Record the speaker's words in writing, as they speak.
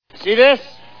See this?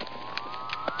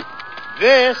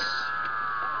 This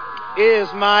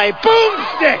is my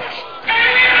boomstick!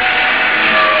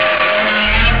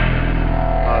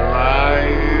 Alive!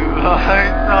 It's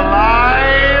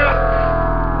alive!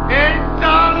 It's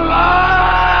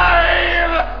alive!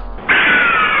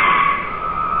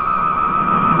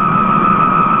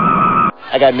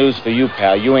 I got news for you,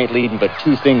 pal. You ain't leading but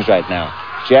two things right now.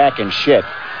 Jack and shit.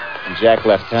 And Jack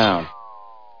left town.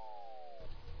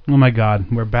 Oh my God,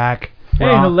 we're back. Hey,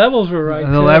 the levels were right.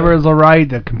 The levels are right.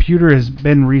 The computer has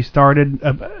been restarted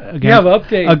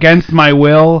against my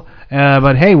will.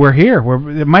 But hey, we're here.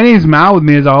 My name's Mal. With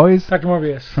me as always, Dr.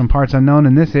 Morbius from Parts Unknown,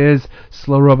 and this is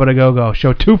Slow Robot A Go-Go,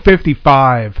 show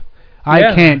 255.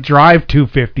 I can't drive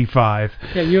 255.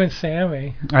 Yeah, you and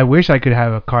Sammy. I wish I could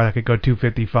have a car that could go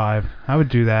 255. I would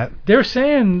do that. They're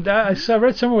saying, I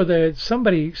read somewhere where a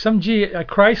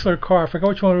Chrysler car, I forgot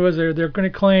which one it was, they're going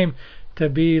to claim to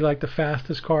be like the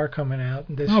fastest car coming out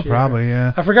this year. Oh, probably,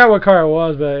 yeah. I forgot what car it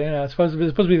was, but it's supposed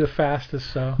to be the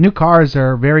fastest. So new cars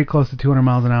are very close to 200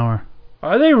 miles an hour.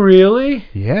 Are they really?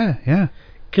 Yeah.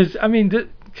 Because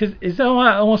it's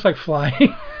almost like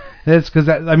flying. It's because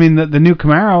the new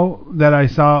Camaro that I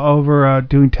saw over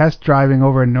doing test driving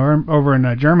over in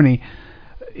Germany,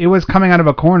 it was coming out of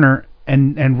a corner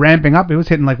and ramping up. It was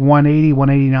hitting like 180,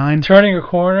 189. Turning a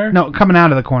corner? No, coming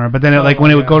out of the corner. But then it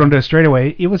would go into a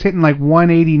straightaway, it was hitting like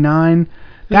 189.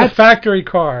 That's a factory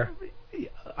car.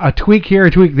 A tweak here,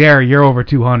 a tweak there, you're over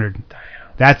 200. Damn.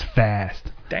 That's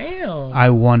fast. Damn. I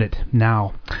want it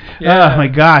now. Yeah. Oh my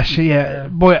gosh. Yeah.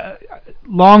 Boy,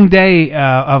 long day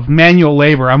of manual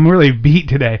labor. I'm really beat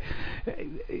today.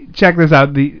 Check this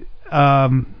out. There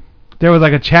was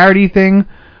like a charity thing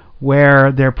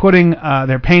where they're painting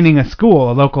a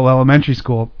school, a local elementary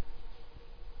school.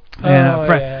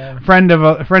 And friend of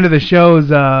the show's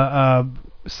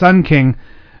Sun King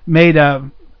made a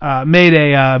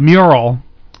mural.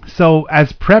 So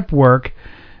as prep work,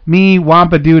 me,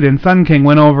 Wampa Dude, and Sun King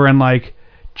went over and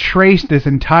traced this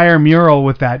entire mural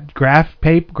with that graph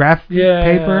paper.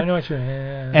 I know what you mean.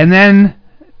 Yeah. And then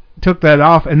took that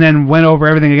off and then went over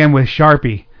everything again with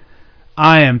Sharpie.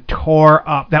 I am tore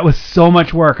up. That was so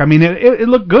much work. I mean, it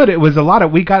looked good. It was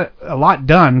we got a lot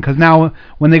done because now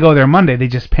when they go there Monday, they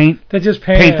just paint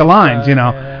the lines,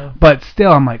 Yeah. But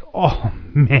still, I'm like, oh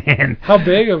man. How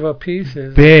big of a piece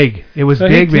is it? Big. It was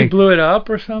big. He blew it up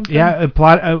or something? Yeah,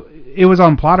 it was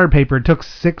on plotter paper. It took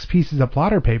 6 pieces of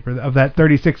plotter paper of that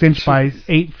 36 inch by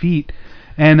 8 feet,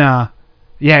 and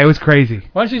it was crazy.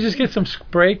 Why don't you just get some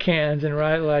spray cans and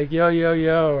write like yo yo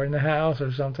yo or in the house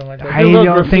or something like that? I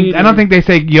don't think they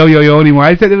say yo yo yo anymore.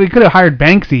 I said that we could have hired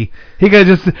Banksy. He could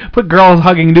have just put girls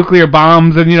hugging nuclear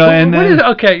bombs and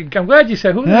okay, I'm glad you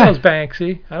said. Who the hell is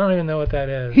Banksy? I don't even know what that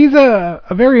is. He's a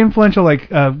very influential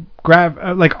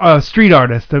street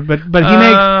artist, but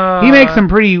he makes some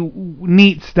pretty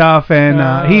neat stuff,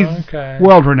 and he's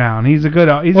world renowned. He's a good.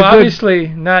 Obviously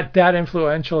not that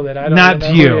influential that I don't. Not know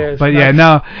to you, who he is. but yeah,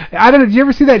 no. I don't know. Did you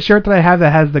ever see that shirt that I have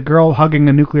that has the girl hugging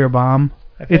a nuclear bomb?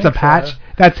 It's a patch. So.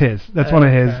 That's his. That's one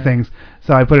of his things.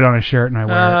 So I put it on a shirt and I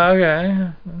wear it.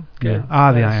 Okay. Good.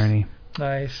 Yeah. The irony.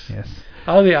 Nice. Yes.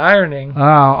 All the ironing.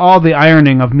 All the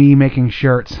ironing of me making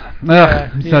shirts.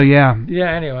 So yeah. Yeah.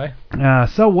 Anyway.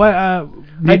 So what?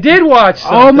 I did watch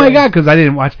something. Oh my God! Because I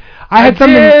didn't watch. I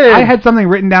had something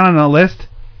written down on a list.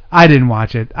 I didn't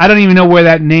watch it. I don't even know where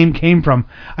that name came from.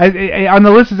 On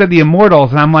the list it said The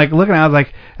Immortals, and I'm like looking. I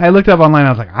looked up online. I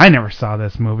was like, I never saw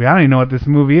this movie. I don't even know what this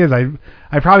movie is.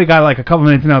 I probably got a couple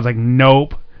minutes and I was like,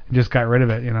 nope. Just got rid of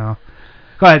it. Go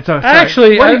ahead. So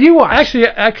actually, what did you watch? Actually,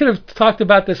 I could have talked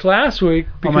about this last week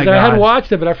because I had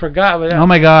watched it, but I forgot. But, oh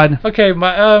my God. Okay,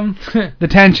 my the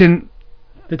tension.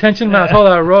 The tension mouse. Hold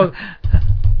on,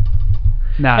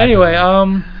 Anyway,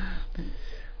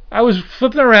 I was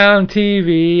flipping around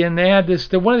TV and they had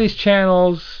one of these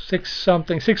channels,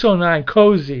 609,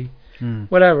 Cozy,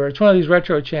 whatever. It's one of these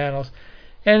retro channels.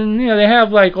 And, they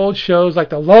have old shows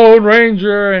like The Lone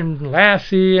Ranger and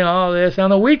Lassie and all this. And on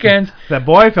the weekends... That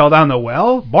boy fell down the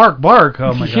well? Bark, bark.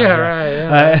 Oh, my God. Yeah,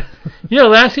 right. Yeah.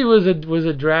 Lassie was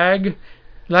a drag.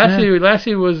 Lassie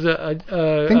was I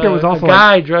think there was also a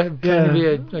guy trying to be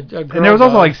a girl. And there was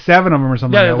also 7 of them or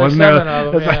something. Yeah, wasn't there? 7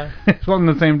 of them, it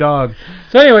wasn't the same dog.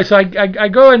 So anyway, I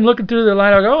go and looking through the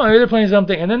line. I go, maybe they're playing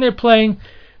something. And then they're playing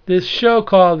this show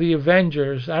called The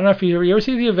Avengers. I don't know if you ever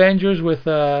see The Avengers with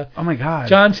oh my God,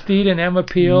 John Steed and Emma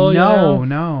Peel.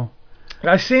 No.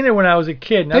 I seen it when I was a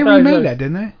kid. They remade that,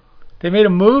 didn't they? They made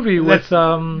a movie with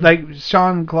like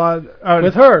Jean-Claude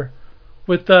with her.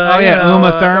 with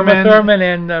Uma Thurman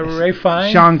and Ray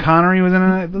Fiennes. Sean Connery was in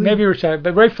it, I believe. Maybe Richard,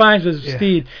 but Ray Fiennes was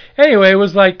Steed. Anyway, it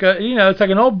was like it's like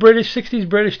an old British 60s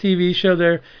British TV show.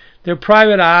 They're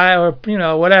private eye or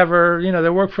whatever. They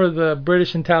work for the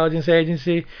British intelligence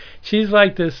agency. She's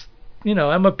like this.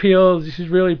 Emma Peel, she's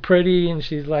really pretty, and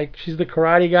she's the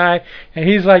karate guy, and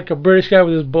he's like a British guy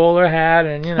with his bowler hat,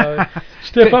 and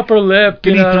stiff upper lip.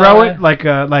 Did he throw it like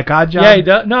Odd Job? Yeah, he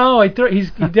does. No, he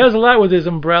does a lot with his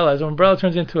umbrella. His umbrella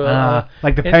turns into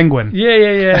like the penguin.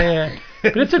 Yeah.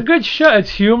 But it's a good show. It's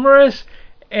humorous,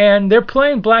 and they're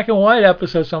playing black and white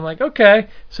episodes. So I'm like, okay.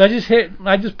 So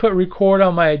I just put record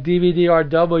on my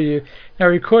DVD-RW. And I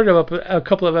recorded up a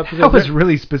couple of episodes. That was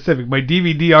really specific. My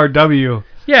DVD-RW.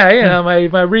 Yeah,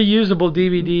 my reusable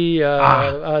DVD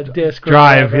disc.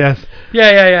 Drive, yes.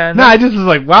 Yeah. No, I just was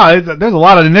like, wow, there's a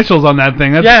lot of initials on that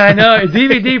thing. Yeah, I know.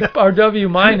 DVD-RW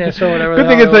minus or whatever. Good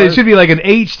thing it should be like an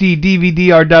HD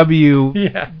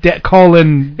DVD-RW. Yeah.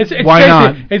 Colon. Why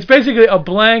not? It's basically a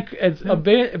blank. It's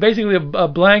basically a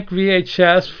blank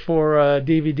VHS for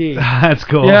DVD. That's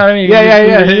cool. You know what I mean?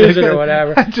 Yeah. Use it or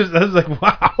whatever. I was like,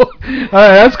 wow. All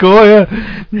right, that's cool.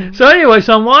 Yeah. So anyway,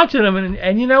 I'm watching them,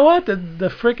 and you know what?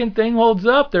 The freaking thing holds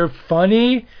up. They're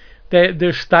funny.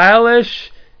 They're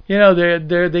stylish.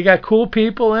 They got cool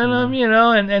people in them.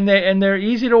 And they're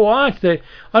easy to watch.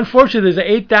 Unfortunately, there's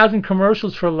 8,000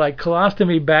 commercials for like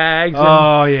colostomy bags.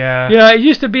 Yeah. It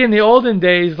used to be in the olden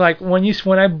days, like when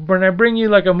I bring you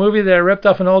like a movie that I ripped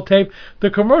off an old tape, the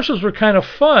commercials were kind of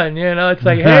fun. It's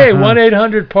like, hey,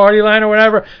 1-800-PARTY-LINE or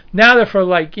whatever. Now they're for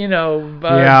like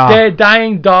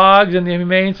dying dogs in the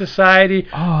Humane Society,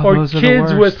 or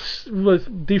kids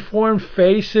with deformed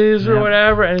faces or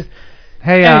whatever. And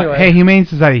Hey, Humane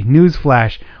Society,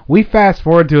 newsflash. We fast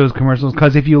forward to those commercials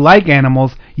because if you like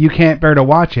animals, you can't bear to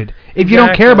watch it. If you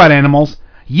don't care about animals,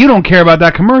 you don't care about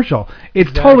that commercial.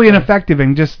 It's totally ineffective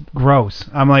and just gross.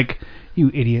 I'm like,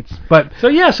 you idiots. But so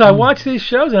I watch these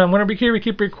shows, and I'm going to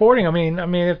keep recording. I mean,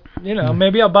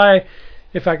 maybe I'll buy,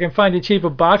 if I can find a cheaper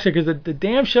box set, because the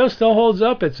damn show still holds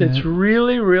up. It's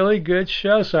really, really good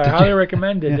show. So I highly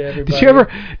recommend it to everybody.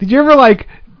 Did you ever like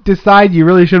decide you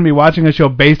really shouldn't be watching a show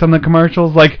based on the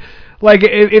commercials? Like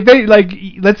if they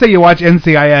let's say you watch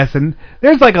NCIS and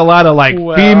there's like a lot of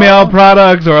female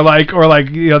products or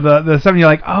the something you're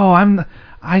like,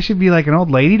 I should be like an old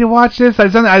lady to watch this. I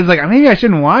was like, maybe I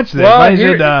shouldn't watch this. I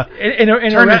should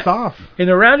turn this off. In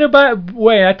a roundabout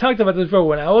way, I talked about this before.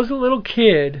 When I was a little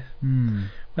kid, when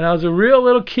I was a real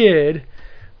little kid,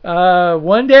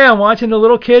 one day I'm watching the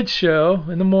little kids show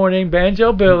in the morning,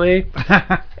 Banjo Billy.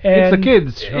 It's a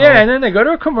kids show. Yeah, and then they go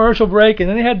to a commercial break, and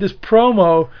then they had this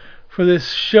promo for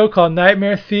this show called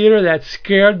Nightmare Theater that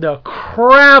scared the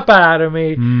crap out of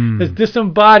me. This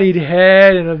disembodied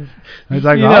head and it's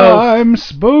like, I'm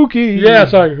spooky. Yeah,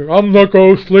 it's like, I'm the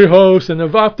ghostly host, and the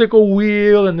optical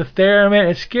wheel and the theremin.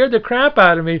 It scared the crap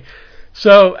out of me.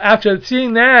 So after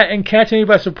seeing that and catching me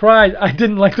by surprise, I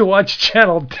didn't like to watch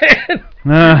Channel 10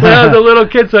 when I was a little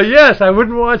kid. So yes, I would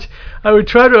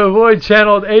try to avoid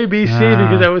Channel ABC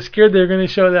because I was scared they were going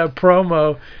to show that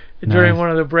promo during one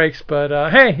of the breaks. But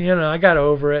hey, I got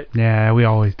over it. Yeah, we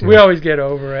always do. We always get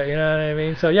over it, you know what I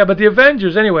mean? So yeah, but the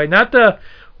Avengers anyway, not the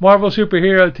Marvel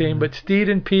superhero team, but Steed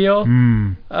and Peel.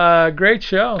 Great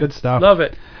show. Good stuff. Love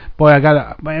it. Boy, I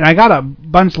got a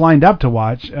bunch lined up to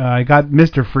watch. I got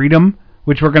Mr. Freedom,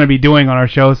 which we're going to be doing on our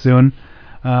show soon.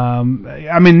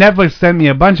 Netflix sent me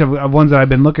a bunch of ones that I've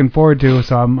been looking forward to,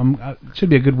 so it should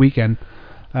be a good weekend.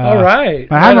 All right.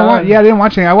 I didn't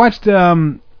watch anything. I watched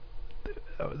the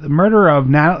murder of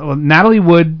Natalie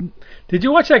Wood. Did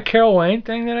you watch that Carol Wayne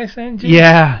thing that I sent you?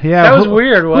 Yeah. That was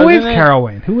weird, wasn't it? Who is Carol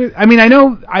Wayne? I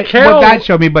know what that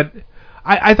showed me, but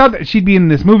I thought that she'd be in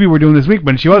this movie we're doing this week,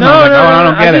 but she wasn't. I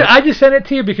don't get it. I just sent it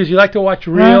to you because you like to watch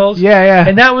reels. Yeah.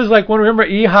 And that was like remember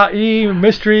E!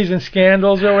 Mysteries and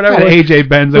Scandals or whatever. AJ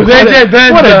Benzo.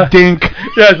 What a dink.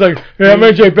 Yeah, it's like, I'm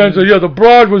AJ Benzo. Yeah, the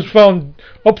broad was found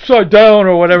upside down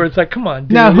or whatever. It's like, come on,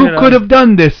 dude. Now, who could have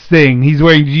done this thing? He's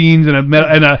wearing jeans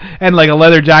and like a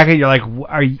leather jacket. You're like,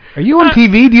 are you on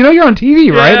TV? Do you know you're on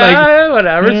TV, right? Yeah,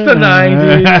 whatever. It's the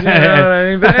 90s. You know what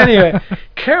I mean? But anyway,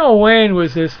 Carol Wayne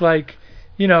was this like,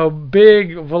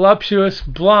 big, voluptuous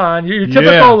blonde. Your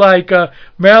typical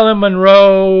Marilyn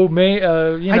Monroe.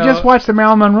 I just watched the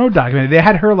Marilyn Monroe documentary. They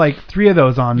had her like 3 of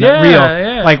those on reel.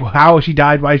 Yeah. Like how she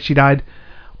died, why she died.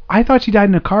 I thought she died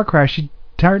in a car crash.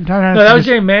 No, that was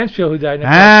Jane Mansfield who died in a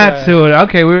car crash. That's who.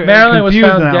 Okay, Marilyn was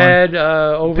found dead,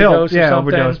 overdose or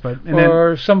something. Overdose,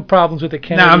 or some problems with the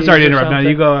Kennedys. No, I'm sorry to interrupt. Now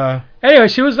you go. Anyway,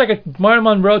 she was like a Marilyn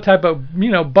Monroe type of,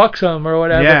 buxom or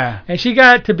whatever. Yeah. And she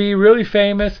got to be really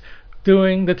famous.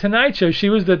 doing the Tonight Show. She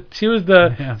was the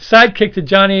sidekick to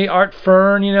Johnny Art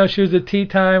Fern. You know, she was the tea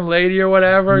time lady or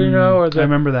whatever. You know, or the I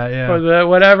remember that. Yeah. Or the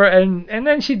whatever. And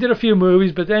then she did a few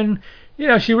movies, but then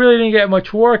she really didn't get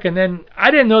much work. And then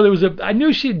I didn't know there was I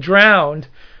knew she drowned.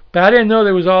 But I didn't know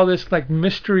there was all this like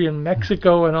mystery in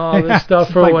Mexico and all this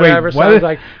stuff or whatever. Wait, so I was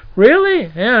like,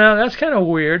 really? Yeah, no, that's kind of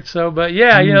weird. So, but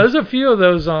yeah, there's a few of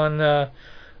those on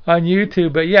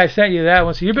YouTube. But yeah, I sent you that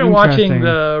one. So you've been watching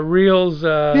the reels.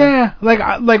 Yeah,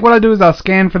 like what I do is I'll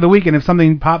scan for the week, and if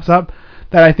something pops up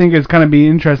that I think is going to be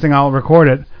interesting, I'll record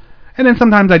it. And then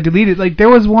sometimes I delete it. Like there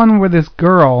was one where the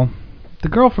girl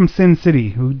from Sin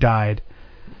City who died.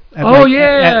 In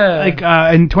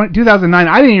 2009,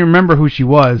 I didn't even remember who she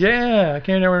was. Yeah, I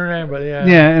can't remember her name, but yeah.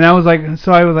 Yeah, and I was like,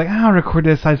 I'll record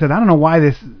this. I said, I don't know why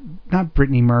this, not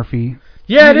Brittany Murphy.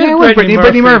 Yeah, it is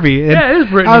Brittany Murphy. Yeah, it is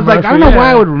Brittany Murphy. I was like, I don't know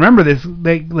why I would remember this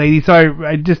lady, so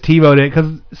I just TiVoed it,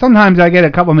 because sometimes I get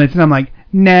a couple minutes and I'm like,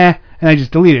 nah, and I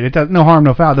just delete it. It does no harm,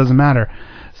 no foul, it doesn't matter.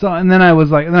 So, and then I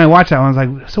was like, I watched that one. I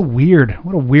was like, so weird.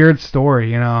 What a weird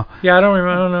story, Yeah, I don't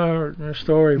know her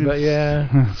story, but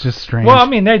yeah, it's just strange. Well, I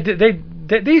mean, they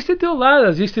used to do a lot of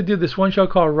those. They used to do this one show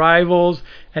called Rivals,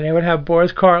 and they would have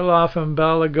Boris Karloff and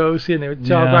Bela Lugosi, and they would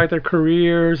tell about their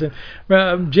careers, and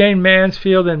Jane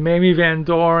Mansfield and Mamie Van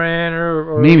Doren,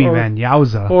 or Van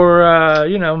Yowza, or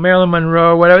Marilyn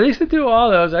Monroe, whatever. They used to do all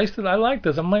those. I like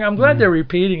this. I'm glad they're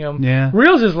repeating them. Yeah,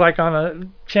 Reels is like on a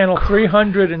channel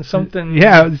 300 and something.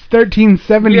 Yeah, it's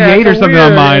 1378 or something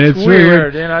on mine. It's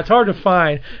weird, and it's hard to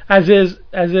find, as is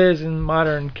in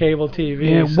modern cable TV.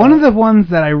 Yeah, so. One of the ones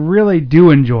that I really do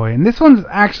enjoy, and this one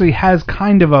actually has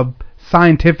kind of a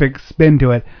scientific spin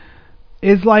to it,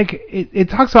 is like it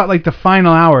talks about like the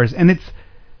final hours, and it's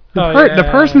the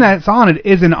person that's on it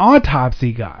is an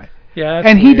autopsy guy. Yeah,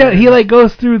 and he like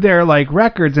goes through their like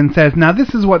records and says, now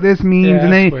this is what this means,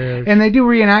 and they do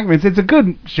reenactments. It's a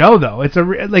good show though. It's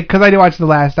because I watched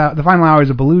the final hours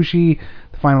of Belushi,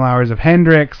 the final hours of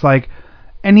Hendrix,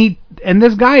 and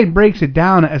this guy breaks it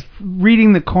down as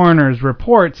reading the coroner's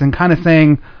reports and kind of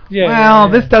saying,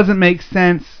 this doesn't make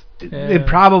sense. It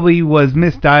probably was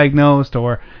misdiagnosed,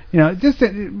 or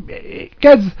it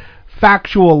gets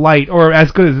factual light, or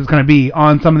as good as it's going to be,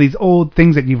 on some of these old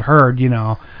things that you've heard,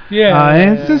 and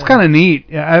it's just kind of neat.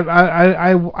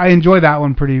 I enjoy that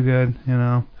one pretty good,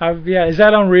 is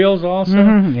that on Reels also?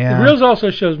 Mm-hmm, yeah. The Reels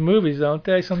also shows movies, don't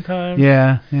they? Sometimes.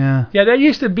 Yeah. Yeah, that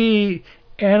used to be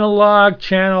analog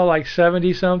channel like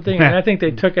 70 something, and I think they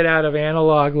took it out of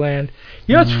analog land.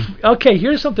 Okay,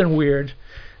 here's something weird.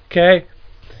 Okay,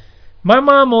 my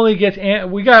mom only gets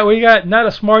we got not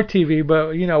a smart TV,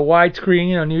 but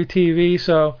widescreen, new TV,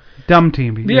 so dumb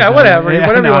TV. Yeah, whatever you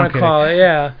want to call it.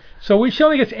 Yeah. So she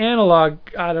only gets analog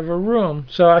out of her room.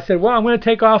 So I said, well, I'm going to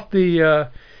take off the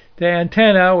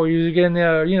antenna. We're usually getting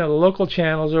the the local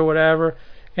channels or whatever,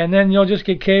 and then you'll just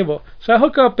get cable. So I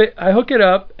hook it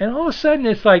up, and all of a sudden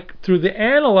it's like through the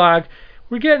analog,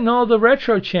 we're getting all the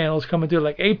retro channels coming through,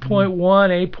 like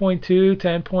 8.1, 8.2,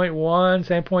 10.1,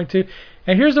 10.2.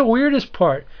 And here's the weirdest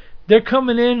part. They're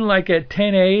coming in like at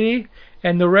 1080,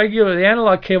 and the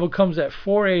analog cable comes at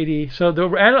 480. So the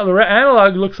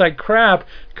analog looks like crap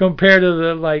compared to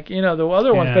the the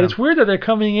other ones. But it's weird that they're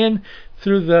coming in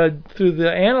through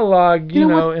the analog,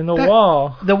 in the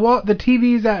wall. The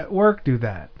TVs at work do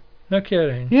that. No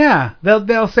kidding. Yeah,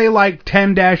 they'll say like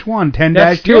 10-1,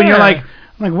 10-2, and you're like,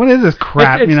 what is this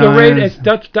crap? It's the rate. It's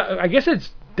I guess it's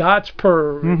dots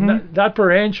per dot per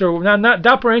inch, or not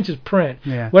dot per inch is print.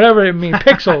 Yeah. Whatever it means,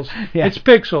 pixels. Yeah. It's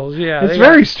pixels. Yeah. It's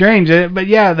very strange, but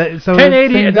yeah. So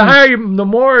 1080. The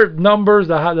more numbers,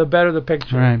 the better the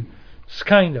picture. Right. It's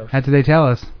kind of. That's what they tell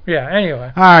us. Yeah.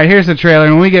 Anyway. All right. Here's the trailer.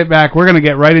 When we get back, we're gonna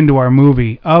get right into our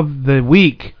movie of the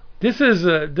week. This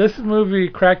movie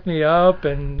cracked me up,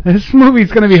 and this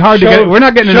movie's gonna be hard to get. We're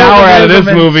not getting an hour out of this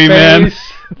movie, man.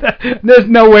 There's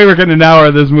no way we're getting an hour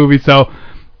of this movie. So,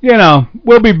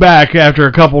 we'll be back after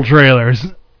a couple trailers.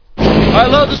 I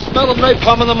love the smell of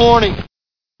napalm in the morning.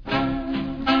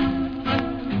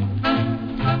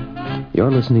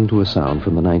 You're listening to a sound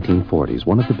from the 1940s,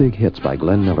 one of the big hits by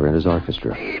Glenn Miller and his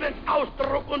orchestra.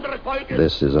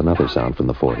 This is another sound from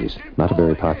the 40s, not a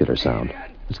very popular sound.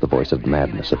 It's the voice of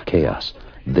madness, of chaos.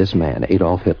 This man,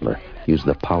 Adolf Hitler, used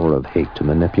the power of hate to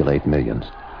manipulate millions.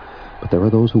 But there were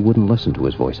those who wouldn't listen to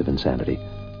his voice of insanity.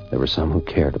 There were some who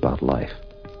cared about life.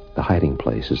 The Hiding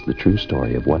Place is the true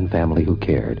story of one family who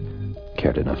cared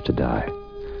enough to die.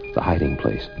 The Hiding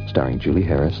Place, starring Julie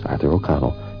Harris, Arthur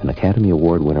O'Connell, and Academy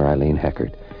Award winner Eileen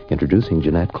Heckert, introducing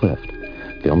Jeanette Clift,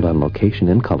 filmed on location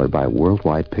in color by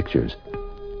Worldwide Pictures.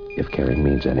 If caring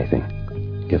means anything,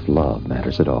 if love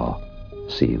matters at all,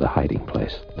 see The Hiding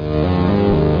Place.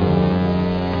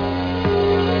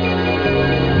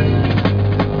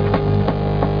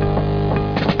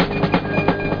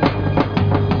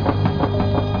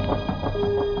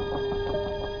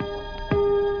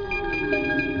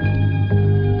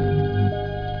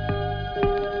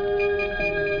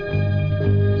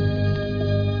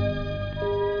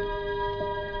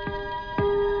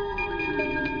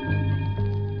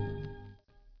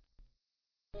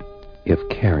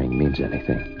 means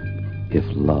anything, if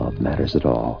love matters at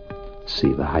all,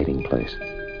 see The Hiding Place.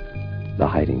 The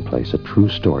Hiding Place, a true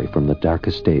story from the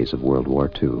darkest days of World War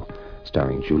II,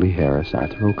 starring Julie Harris,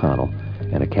 Arthur O'Connell,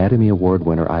 and Academy Award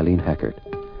winner Eileen Heckert.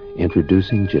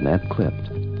 Introducing Jeanette Clift,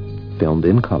 filmed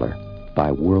in color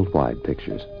by Worldwide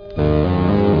Pictures.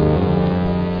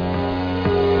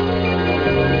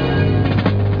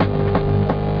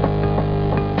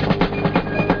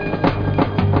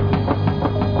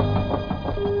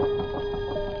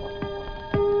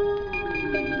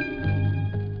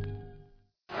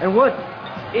 And what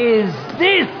is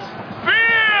this?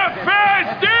 Beer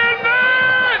Fest in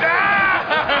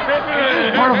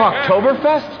Part of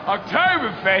Oktoberfest?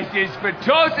 Oktoberfest is for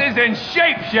tossers and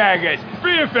shape-shaggers.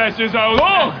 Beer Fest is a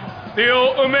long, the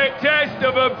ultimate test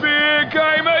of a beer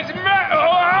gamer's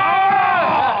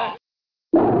metal.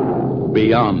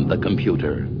 Beyond the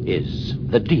computer is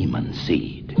the Demon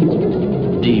Seed.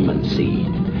 Demon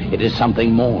Seed. It is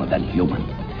something more than human.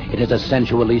 It is a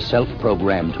sensually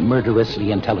self-programmed,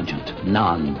 murderously intelligent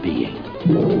non-being.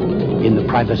 In the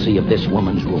privacy of this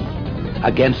woman's room,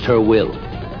 against her will,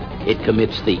 it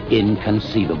commits the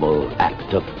inconceivable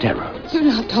act of terror. You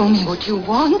not told me what you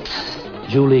want.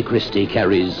 Julie Christie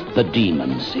carries the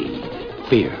Demon Seed.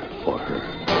 Fear for her.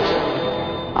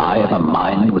 I have a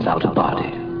mind without a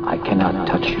body. I cannot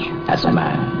touch you as a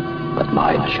man, but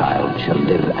my child shall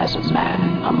live as a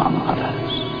man among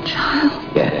others. Child?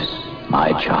 Yes,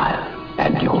 my child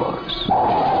and yours.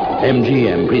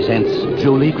 MGM presents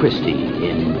Julie Christie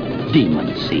in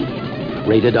Demon Seed.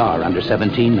 Rated R, under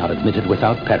 17, not admitted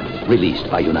without parent. Released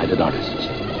by United Artists.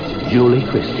 Julie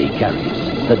Christie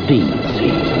carries the Demon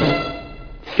Seed.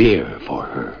 Fear for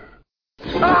her.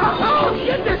 Oh,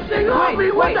 get this thing off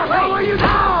me! What the hell are you doing?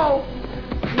 Ow!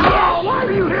 Ow! Why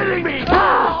are you hitting me?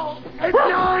 Ow! It's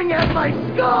gnawing at my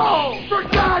skull! For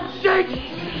God's sake!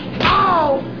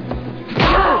 Ow!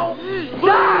 Ow!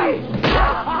 Die!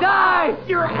 Die!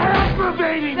 You're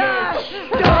aggravating me!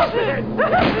 Stop it!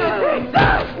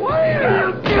 Why are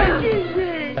you kicking me?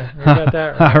 Got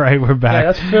that right. All right, we're back. Yeah,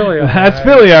 that's Philly. That's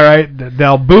Philly, all right.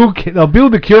 They'll boo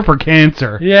the cure for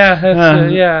cancer. Yeah,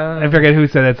 that's, yeah. I forget who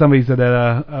said that. Somebody said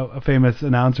that. A famous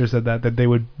announcer said that they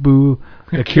would boo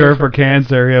the cure for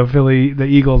cancer. You know, Philly, the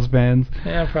Eagles fans.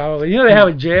 Yeah, probably. You know, they have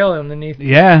a jail underneath.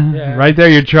 Yeah, right there.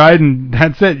 You're tried, and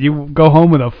that's it. You go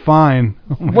home with a fine.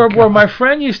 Where my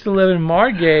friend used to live in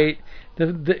Margate,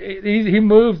 he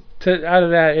moved out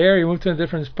of that area. He moved to a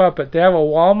different spot, but they have a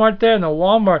Walmart there, and the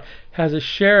Walmart has a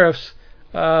sheriff's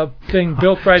thing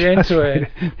built right into it.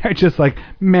 They're just like,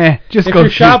 meh, just if go. If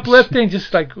you're shoplifting,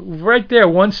 just like right there,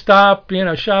 one stop,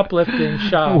 shoplifting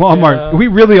shop. Walmart. We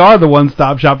really are the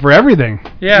one-stop shop for everything.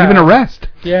 Yeah. Even arrest.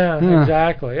 Yeah,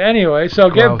 exactly. Anyway, so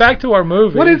get back to our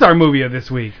movie. What is our movie of this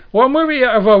week? Well, our movie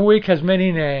of our week has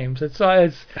many names.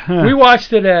 We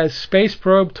watched it as Space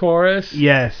Probe Taurus.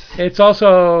 Yes. It's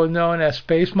also known as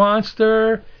Space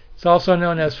Monster. It's also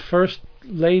known as First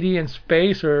Lady in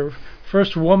Space or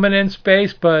First Woman in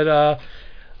Space, but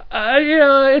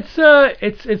it's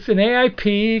an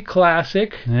AIP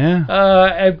classic. Yeah.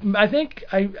 I think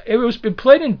it was been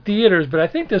played in theaters, but I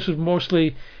think this was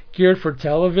mostly geared for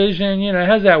television. It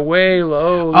has that way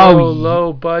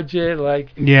low budget, like.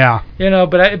 Yeah.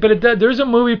 There's a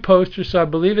movie poster, so I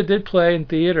believe it did play in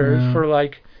theaters for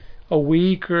like a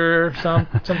week or something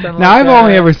like that. Now, I've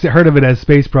only ever heard of it as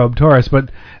Space Probe Taurus,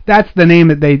 but that's the name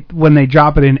that when they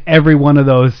drop it in every one of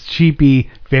those cheapy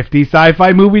 50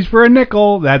 sci-fi movies for a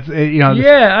nickel. That's this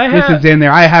is in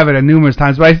there. I have it numerous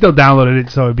times, but I still downloaded it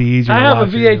so it'd be easier. I have a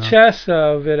VHS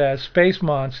of it as Space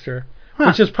Monster,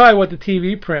 which is probably what the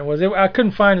TV print was. I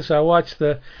couldn't find it, so I watched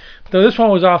this one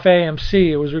was off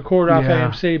AMC. It was recorded off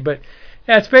AMC, but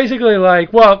it's basically like,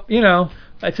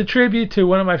 it's a tribute to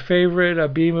one of my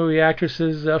favorite B-movie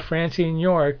actresses, Francine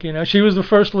York. She was the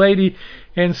first lady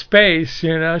in space. She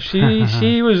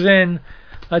was in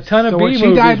a ton of B-movies.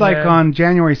 She died on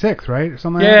January 6th, right? Or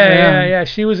something yeah.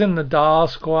 She was in the Doll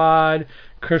Squad,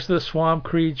 Curse of the Swamp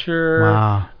Creature.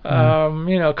 Wow.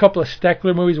 A couple of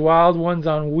Steckler movies, Wild Ones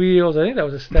on Wheels. I think that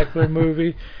was a Steckler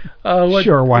movie.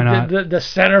 Sure, why not? The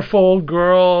Centerfold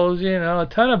Girls. A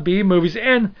ton of B-movies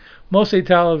and mostly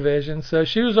television. So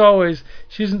she was always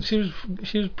she was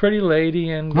a pretty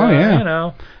lady, and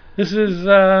this is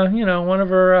one of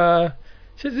her.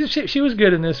 She was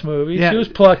good in this movie. Yeah. She was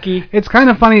plucky. It's kind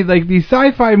of funny, like these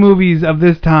sci-fi movies of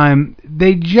this time,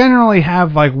 they generally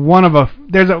have like one of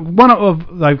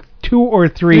two or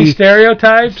three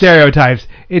stereotypes.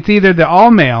 It's either the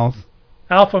all males,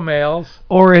 alpha males,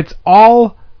 or it's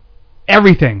all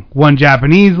everything. One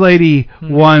Japanese lady,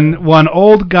 one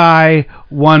old guy,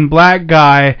 one black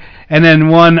guy, and then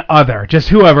one other. Just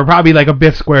whoever, probably like a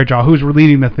Biff Squarejaw who's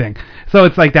leading the thing. So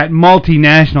it's like that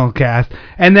multinational cast.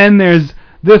 And then there's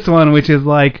this one, which is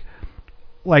like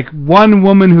one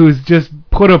woman who's just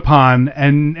put upon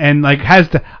and like has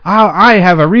to, I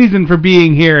have a reason for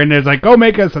being here, and there's like, go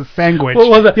make us a sandwich.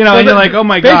 And you're like, oh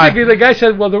my god. Basically, the guy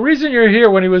said, well, the reason you're here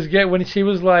when she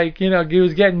was like, he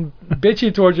was getting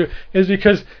bitchy towards you is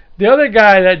because the other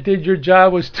guy that did your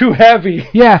job was too heavy.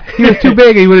 Yeah, he was too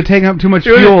big. He would have taken up too much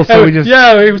fuel, so we just...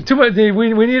 Yeah, it was too much.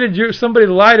 We needed somebody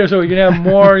lighter so we could have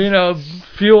more,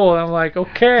 fuel. And I'm like,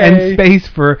 okay. And space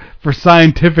for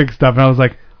scientific stuff. And I was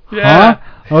like, huh?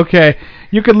 Okay.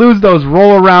 You could lose those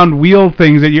roll-around wheel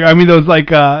things that those like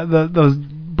those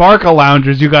Barca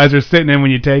loungers you guys are sitting in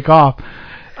when you take off.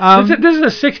 This is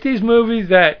a 60s movie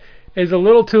that is a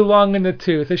little too long in the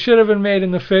tooth. It should have been made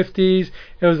in the 50s.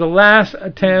 It was the last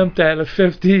attempt at the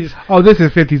 50s. Oh, this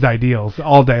is 50s ideals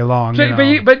all day long. So, but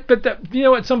you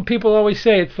know what some people always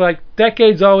say? It's like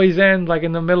decades always end like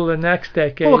in the middle of the next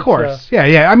decade. Well, of course. So.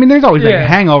 Yeah. There's always like a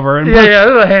hangover. And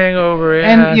there's a hangover.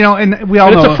 Yeah. And and we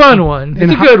all know it's a fun one.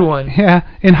 It's a good one. Yeah.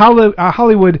 In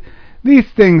Hollywood, these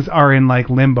things are in like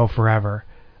limbo forever.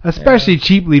 Especially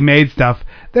cheaply made stuff.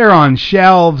 They're on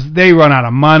shelves. They run out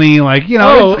of money.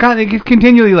 It's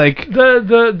continually like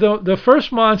the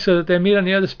first monster that they meet on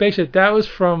the other spaceship. That was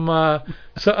from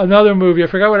another movie. I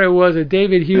forgot what it was. A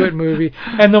David Hewitt movie.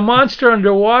 And the monster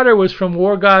underwater was from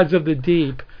War Gods of the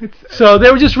Deep. So they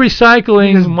were just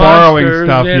recycling monsters. Borrowing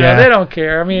stuff. They don't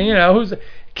care.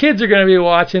 Kids are going to be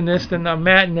watching this in a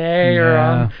matinee or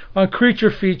on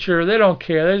Creature Feature. They don't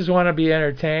care. They just want to be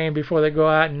entertained before they go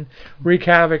out and wreak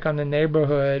havoc on the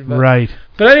neighborhood. Right.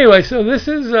 But anyway, so this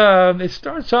is it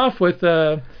starts off with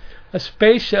an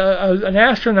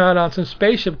astronaut on some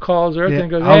spaceship calls Earth and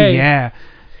goes, hey. Oh, yeah.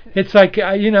 It's like,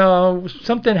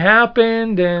 something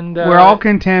happened and... we're all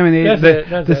contaminated.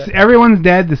 Everyone's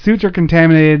dead. The suits are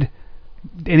contaminated.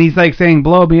 And he's like saying,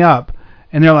 blow me up.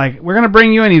 And they're like, we're going to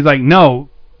bring you in. He's like, no.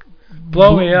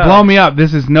 Blow me up. Blow me up.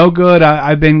 This is no good.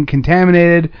 I've been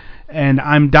contaminated, and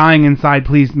I'm dying inside.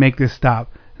 Please make this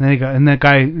stop. And then they go, and that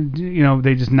guy,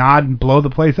 they just nod and blow the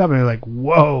place up, and they're like,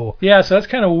 whoa. Yeah, so that's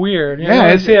kind of weird.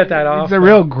 I see it that often. It's a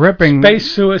real gripping. Space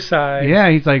suicide. Yeah,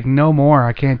 he's like, no more.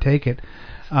 I can't take it.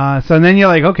 So then you're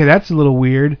like, okay, that's a little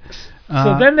weird.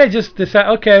 So then they just decide,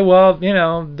 okay, well,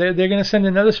 they're going to send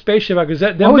another spaceship out.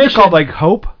 What was it called, like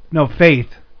Hope? No, Faith.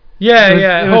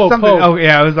 Yeah, Hope. Oh,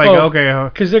 yeah, I was like, Hope. Okay.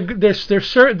 Because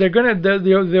they're gonna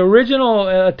the original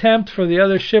attempt for the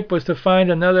other ship was to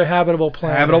find another habitable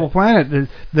planet.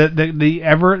 They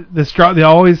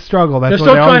always struggle. They're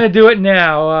still trying to do it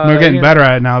now. They're getting better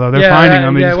at it now, though. They're finding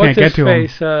them. They just can't get to them.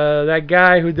 That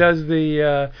guy who does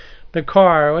the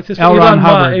car. What's his name? Elon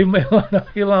Hubbard.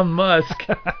 Elon Musk.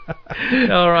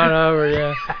 Elron Hubbard.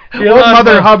 Yeah.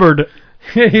 Mother Hubbard.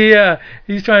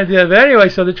 He's trying to do that. But anyway,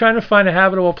 so they're trying to find a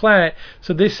habitable planet.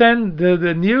 So they send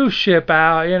the new ship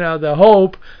out, the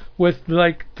Hope, with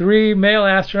like 3 male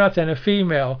astronauts and a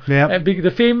female. Yeah. And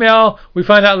the female, we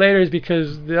find out later, is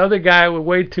because the other guy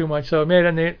weighed too much, so it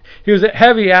made he was a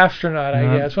heavy astronaut,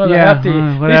 I guess. One of the hefty. They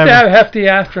used to have hefty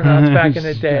astronauts back in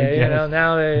the day.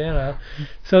 Now they,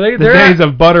 So they're days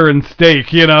of butter and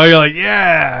steak. You're like,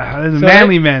 yeah, there's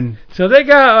manly men. So they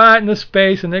got out into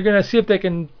space, and they're gonna see if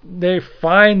they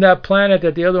find that planet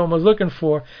that the other one was looking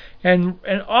for. And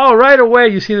all right away,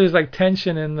 you see there's like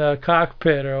tension in the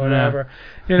cockpit or whatever.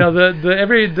 Biff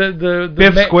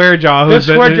Squarejaw,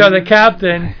 the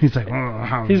captain. He's like,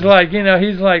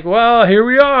 he's like, well, here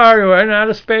we are, we're in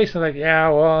outer space. And like, yeah,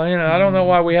 well, I don't know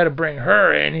why we had to bring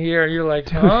her in here. You're like,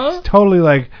 huh? It's totally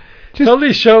like, just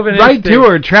totally chauvinistic. Right to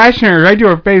her, trashing her right to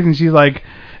her face, and she's like,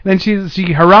 then she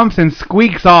harumphs and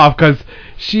squeaks off because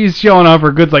she's showing off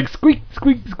her goods, like squeak,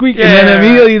 squeak, squeak, and then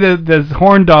immediately the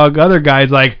horn dog other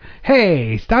guy's like,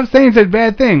 hey, stop saying such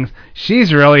bad things.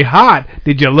 She's really hot.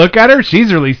 Did you look at her?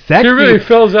 She's really sexy. She really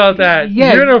fills out that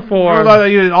uniform.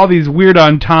 All these weird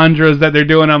entendres that they're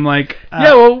doing. I'm like,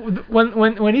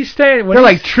 when he's staying, they're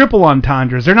like triple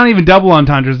entendres. They're not even double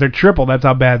entendres. They're triple. That's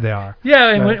how bad they are. Yeah,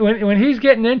 and when he's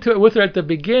getting into it with her at the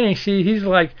beginning, he's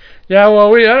like, yeah,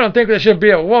 well, I don't think there should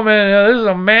be a woman. This is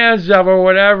a man's job or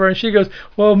whatever. And she goes,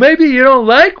 well, maybe you don't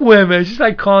like women. She's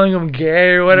like calling him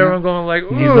gay or whatever. I'm going like,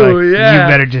 ooh, you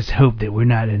better just hope that we're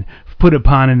not put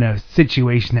upon in a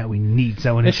situation that we need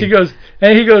someone. And he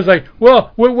goes like,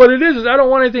 well, what it is I don't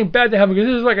want anything bad to happen because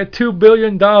this is like a $2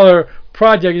 billion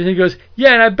project. And he goes,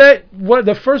 yeah, and I bet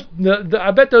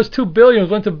I bet those $2 billion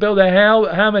went to build a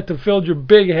helmet to fill your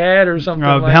big head or something.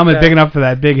 Oh, like helmet that. Big enough for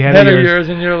that big head of yours.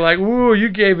 And you're like, ooh, you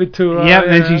gave it to her. Yep.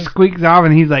 And then she squeaks off,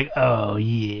 and he's like, oh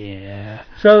yeah.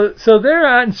 So they're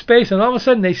out in space, and all of a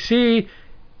sudden they see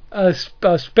a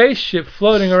spaceship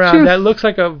floating around that looks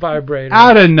like a vibrator.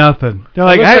 Out of nothing. They're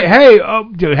like,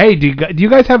 hey, do you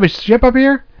guys have a ship up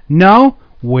here? No?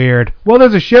 Weird. Well,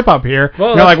 there's a ship up here.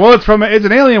 Well, they're like, well, it's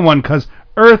an alien one, because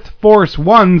Earth Force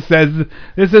One says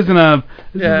this isn't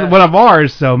one of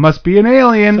ours, so it must be an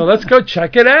alien. So let's go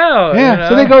check it out. Yeah,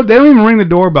 so they don't even ring the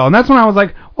doorbell. And that's when I was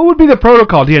like, what would be the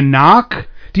protocol? Do you knock?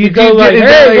 Do you go like,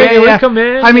 hey, come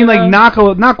in? I mean, like, knock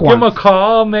once. Give them a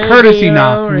call, maybe. Courtesy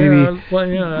knock, maybe.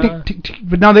 Tick, tick.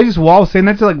 But no, they just saying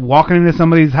that's like walking into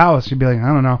somebody's house. You'd be like, I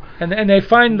don't know. And they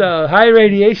find high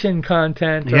radiation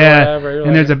content or whatever.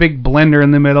 And there's a big blender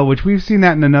in the middle, which we've seen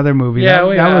that in another movie. Yeah,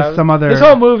 that was some other. This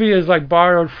whole movie is like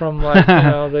borrowed from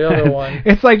the other one.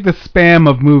 It's like the spam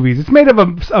of movies. It's made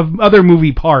of other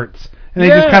movie parts, and they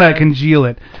just kind of congeal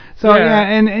it. So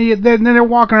and then they're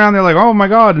walking around. They're like, oh my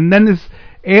god, and then this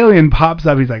alien pops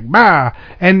up. He's like, bah,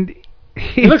 and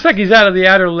he looks like he's out of the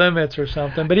Outer Limits or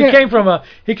something. But he came from a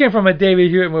David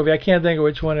Hewitt movie. I can't think of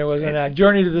which one it was.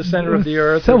 Journey to the Center of the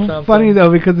Earth. So or something. Funny though,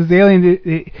 because this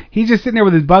alien, he's just sitting there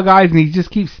with his bug eyes, and he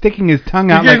just keeps sticking his tongue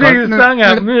out.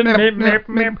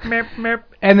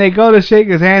 And they go to shake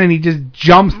his hand, and he just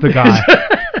jumps the guy.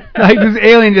 Like this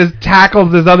alien just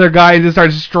tackles this other guy and just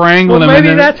starts strangling him. Well,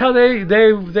 maybe that's how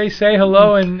they say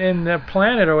hello in the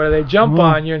planet or whatever. They jump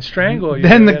on you and strangle you.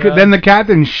 Then the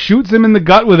captain shoots him in the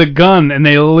gut with a gun, and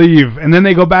they leave. And then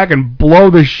they go back and blow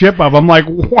the ship up. I'm like,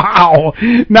 wow,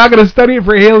 not gonna study it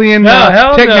for alien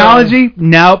technology?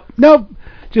 No. Nope.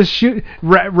 Just shoot,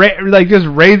 just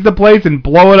raise the place and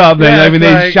blow it up. Yeah, I mean,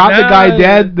 they shot the guy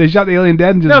dead. They shot the alien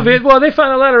dead. And just they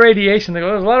found a lot of radiation. They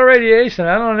go, there's a lot of radiation.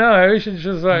 I don't know. We should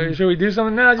just should we do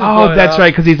something now? Just that's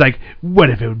right. Because he's like, what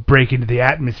if it would break into the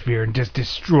atmosphere and just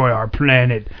destroy our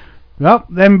planet? Well,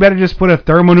 then better just put a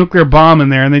thermonuclear bomb in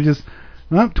there, and they just.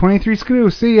 Well, 23 screw.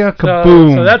 See ya.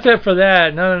 Kaboom. So that's it for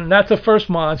that. No, that's the first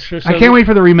monster. So I can't wait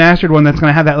for the remastered one that's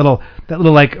gonna have that little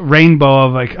like rainbow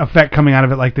of like effect coming out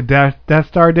of it, like the Death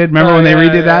Star did. Remember when they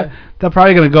redid that? They're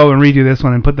probably gonna go and redo this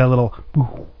one and put that little.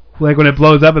 Like when it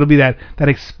blows up, it'll be that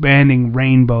expanding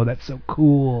rainbow. That's so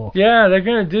cool. Yeah, they're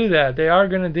gonna do that. They are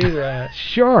gonna do that.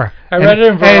 Sure. I read it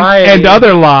in Variety. And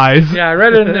other lies. Yeah, I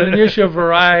read it in an issue of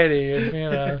Variety.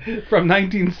 From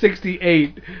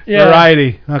 1968. Yeah.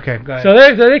 Variety. Okay, go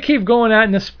ahead. So they keep going out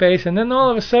into space, and then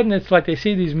all of a sudden it's like they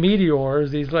see these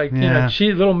meteors, these like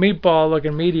little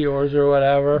meatball-looking meteors or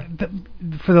whatever.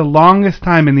 For the longest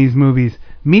time in these movies,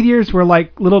 meteors were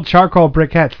like little charcoal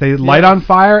briquettes. They light on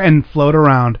fire and float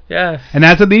around. Yes. And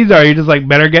that's what these are. You're just like,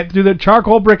 better get through the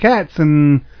charcoal briquettes,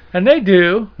 and they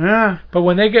do. Yeah. But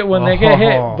when they get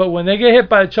hit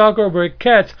by the charcoal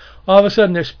briquettes, all of a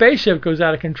sudden their spaceship goes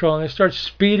out of control and they start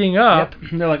speeding up.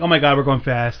 Yep. And they're like, oh my god, we're going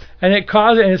fast. And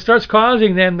it starts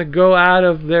causing them to go out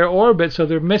of their orbit, so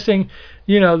they're missing.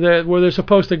 Where they're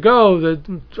supposed to go,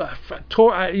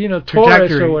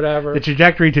 Taurus or whatever. The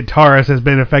trajectory to Taurus has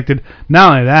been affected.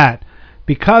 Not only that,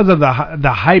 because of the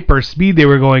hyper speed they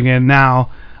were going in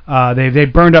now, they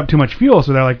burned up too much fuel,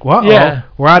 so they're like,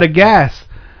 we're out of gas.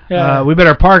 Yeah. We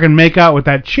better park and make out with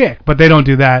that chick, but they don't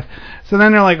do that. So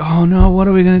then they're like, oh no, what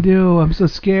are we going to do? I'm so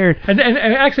scared. And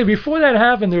actually, before that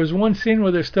happened, there was one scene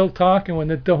where they're still talking, when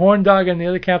the horn dog and the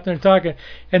other captain are talking,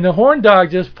 and the horn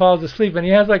dog just falls asleep, and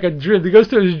he has like a dream. He goes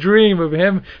to his dream of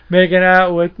him making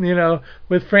out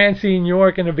with Francine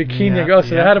York in a bikini.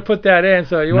 They had to put that in,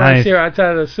 so you want to see her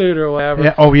outside of the suit or whatever.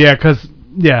 Yeah. Oh yeah, because...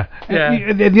 Yeah.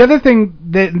 The other thing,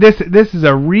 this is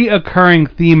a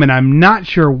reoccurring theme, and I'm not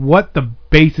sure what the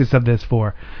basis of this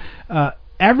for.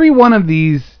 Every one of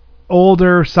these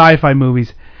older sci-fi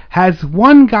movies has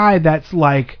one guy that's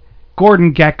like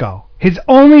Gordon Gekko. His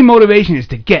only motivation is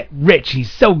to get rich. He's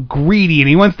so greedy, and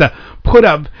he wants to put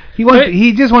up.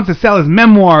 He just wants to sell his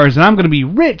memoirs, and I'm going to be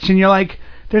rich. And you're like,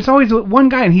 there's always one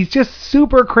guy, and he's just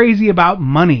super crazy about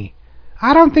money.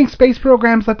 I don't think space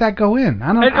programs let that go in.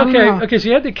 I don't know. Okay, so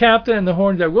you had the captain and the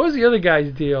horn dog. What was the other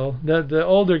guy's deal? The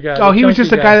older guy. Oh, he was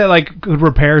just a guy that like could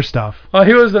repair stuff. Oh,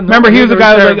 he was the. Remember, he was the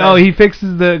guy that like, he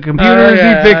fixes the computers.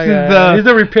 He fixes the. He's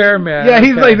the repairman. Yeah,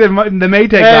 he's like the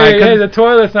Maytag guy. Hey, the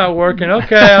toilet's not working.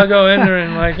 Okay, I'll go in there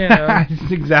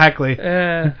and Exactly.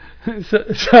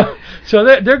 So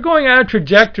they're going out of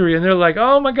trajectory, and they're like,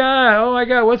 oh my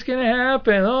god, what's gonna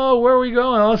happen? Oh, where are we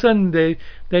going? All of a sudden they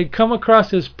they come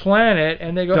across this planet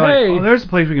and they go, They're hey, like, oh, there's a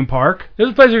place we can park. There's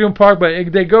a place we can park,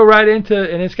 but they go right into,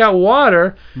 and it's got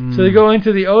water, so they go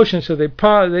into the ocean. So they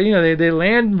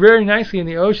land very nicely in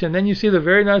the ocean. Then you see the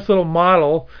very nice little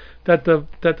model that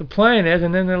the plane is,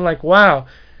 and then they're like, wow,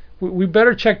 we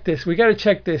better check this. We got to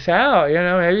check this out. You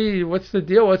know, maybe what's the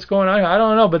deal? What's going on? I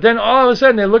don't know. But then all of a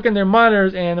sudden they look in their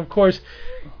monitors, and of course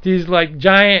these like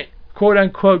giant quote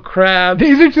unquote crabs.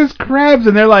 These are just crabs,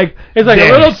 and they're like, it's like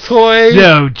a little toy.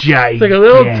 So gigantic. It's like a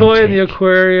little toy in the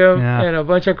aquarium, and a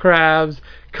bunch of crabs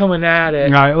coming at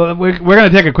it. All right, well, we're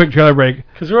going to take a quick trailer break.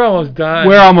 Because we're almost done.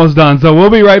 We're almost done, so we'll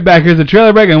be right back. Here's a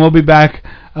trailer break, and we'll be back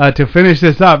to finish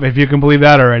this up, if you can believe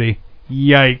that already.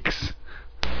 Yikes.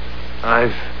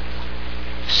 I've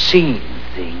seen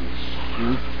things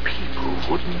you people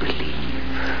wouldn't believe.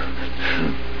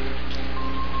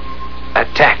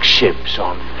 Attack ships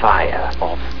on fire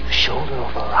off the shoulder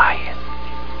of Orion.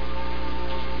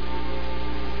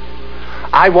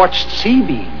 I watched sea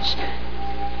beams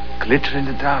glitter in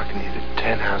the dark near the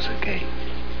Tannhauser Gate.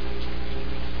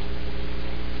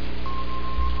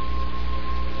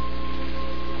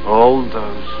 All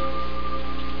those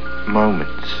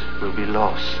moments will be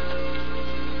lost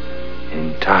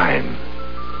in time,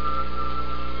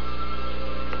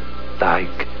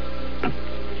 like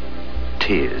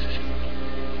tears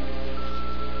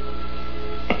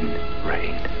in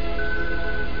rain.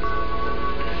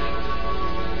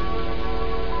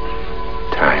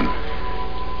 Time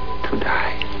to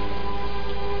die.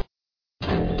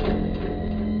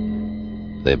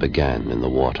 They began in the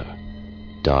water,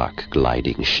 dark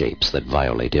gliding shapes that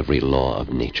violate every law of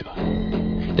nature.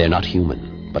 They're not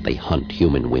human, but they hunt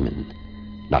human women,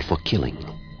 not for killing,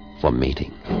 for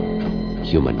mating.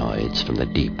 Humanoids from the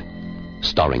deep,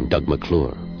 starring Doug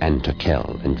McClure, Ann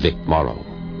Turkel, and Vic Morrow.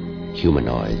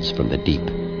 Humanoids from the deep.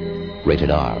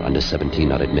 Rated R, under 17,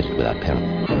 not admitted without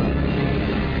parent.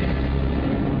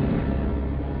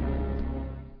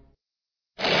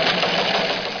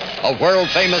 A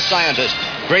world-famous scientist,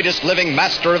 greatest living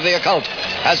master of the occult,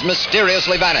 has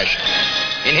mysteriously vanished.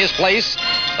 In his place,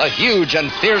 a huge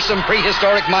and fearsome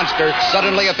prehistoric monster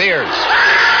suddenly appears.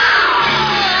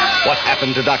 What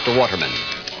happened to Dr. Waterman?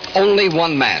 Only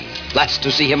one man, last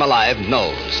to see him alive,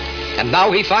 knows. And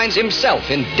now he finds himself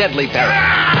in deadly peril.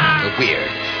 The weird,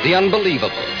 the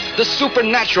unbelievable, the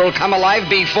supernatural come alive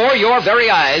before your very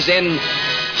eyes in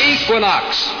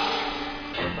Equinox.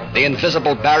 The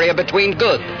invisible barrier between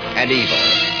good and evil,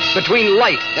 between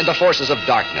light and the forces of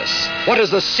darkness. What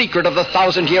is the secret of the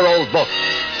 1,000-year-old book?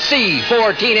 See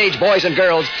 4 teenage boys and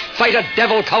girls fight a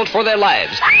devil cult for their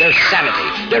lives, their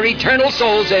sanity, their eternal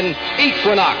souls in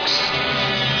Equinox.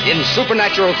 In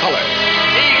supernatural color.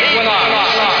 Equinox.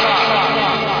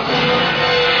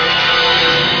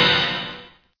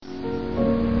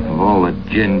 Of all the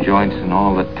gin joints in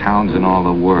all the towns in all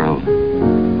the world,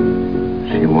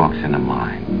 she walks into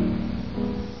mine.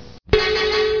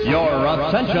 Your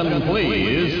attention,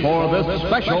 please, for this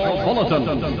special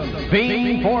bulletin.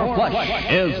 Fiend for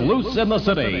Flesh is loose in the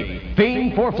city.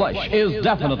 Fiend for Flesh is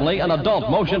definitely an adult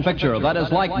motion picture that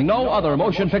is like no other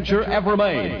motion picture ever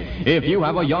made. If you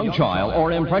have a young child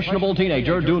or impressionable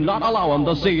teenager, do not allow them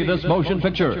to see this motion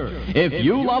picture. If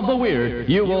you love the weird,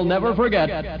 you will never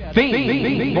forget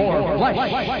Fiend for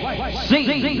Flesh.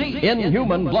 C,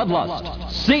 inhuman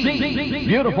bloodlust. C,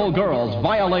 beautiful girls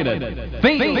violated.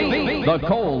 Fiend, the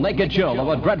cold, naked chill of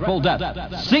a dreadful death.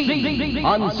 C,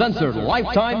 uncensored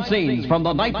lifetime scenes from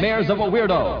the nightmares of a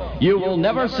weirdo. You will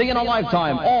never see in a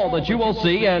lifetime all that you will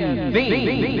see in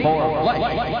Fiend for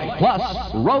Flesh.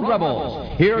 Plus, Road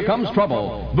Rebels. Here comes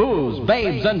trouble. Booze,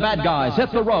 babes, and bad guys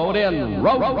hit the road in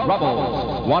Road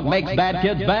Rebels. What makes bad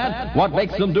kids bad? What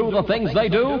makes them do the things they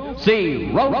do? See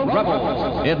Road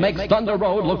Rebels. It makes Thunder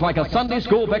Road look like a Sunday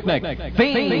school picnic.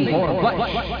 Fiend for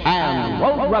Flesh and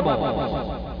Road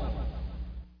Rebels.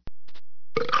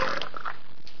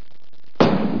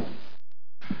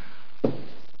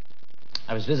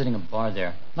 I was visiting a bar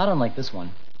there, not unlike this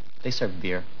one. They serve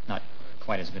beer, not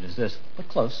quite as good as this, but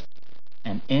close.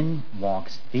 And in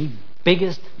walks the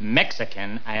biggest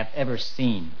Mexican I have ever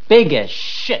seen. Big as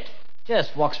shit.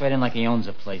 Just walks right in like he owns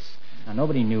the place. Now,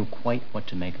 nobody knew quite what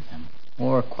to make of him,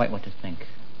 or quite what to think.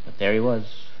 But there he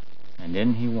was, and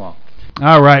in he walked.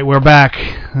 All right, we're back.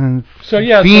 So,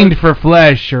 yeah. Fiend for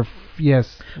Flesh, or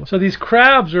yes. So these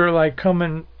crabs are like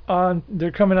coming on.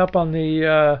 They're coming up on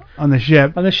the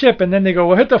ship. On the ship, and then they go,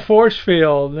 "Well, hit the force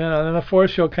field." You know, and then the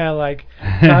force field kind of like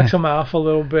knocks them off a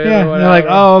little bit. Yeah, or whatever. they're like,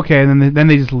 "Oh, okay," and then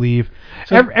they just leave.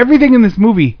 So, everything in this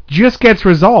movie just gets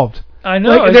resolved. I know.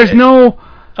 Like, there's no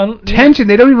tension.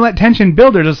 They don't even let tension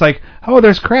build. They're just like, "Oh,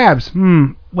 there's crabs.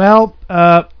 Well,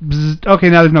 okay,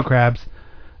 now there's no crabs."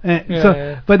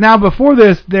 But now before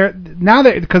this,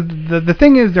 because the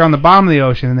thing is they're on the bottom of the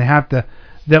ocean and they have to.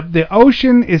 The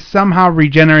ocean is somehow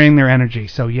regenerating their energy,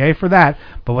 so yay for that.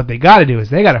 But what they got to do is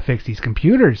they got to fix these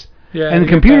computers. Yeah, and the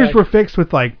computers were fixed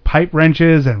with like pipe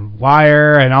wrenches and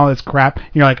wire and all this crap. And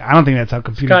you're like, I don't think that's how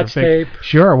computers are fixed. Tape.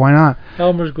 Sure, why not?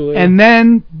 Elmer's glue. And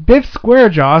then Biff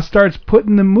Squarejaw starts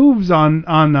putting the moves on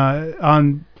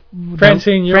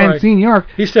Francine York.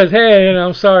 He says, "Hey,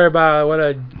 I'm sorry about what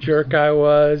a jerk I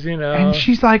was, And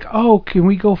she's like, "Oh, can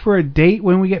we go for a date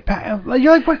when we get back?"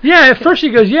 You're like, "What?" Yeah. At first she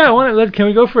goes, "Yeah, can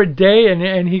we go for a date?"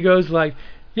 And he goes like,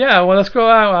 "Yeah, well, let's go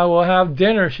out. I will have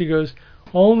dinner." She goes,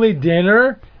 "Only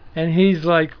dinner?" And he's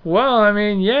like, "Well,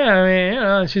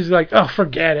 And she's like, "Oh,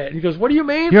 forget it." He goes, "What do you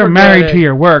mean? You're married to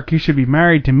your work. You should be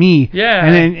married to me." Yeah.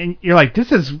 And you're like,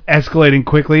 "This is escalating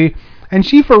quickly." And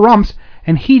she for rumps.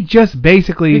 And he just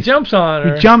basically... He jumps on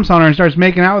her. He jumps on her and starts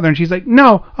making out with her. And she's like,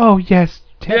 "No. Oh, yes.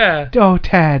 Tad. Yeah. Oh,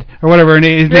 Tad." Or whatever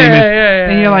his name is. Yeah,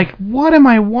 and you're like, what am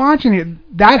I watching here?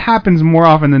 That happens more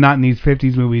often than not in these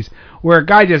 50s movies. Where a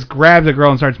guy just grabs a girl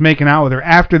and starts making out with her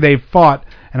after they've fought.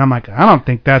 And I'm like, I don't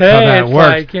think that's how that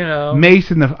works. Like,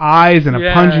 mace in the eyes and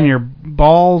a punch in your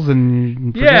balls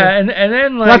and and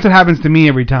then like that's what happens to me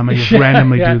every time I just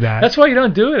randomly do that. That's why you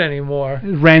don't do it anymore.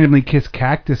 Randomly kiss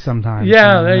cactus sometimes.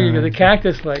 Yeah, there you go. The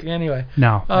cactus, anyway.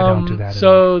 No, I don't do that.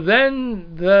 So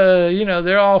then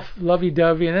they're all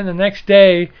lovey-dovey, and then the next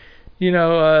day,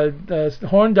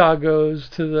 Horn Dog goes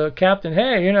to the captain.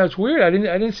 "Hey, it's weird. I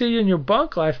didn't see you in your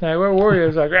bunk last night. Where were you?" I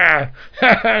was like,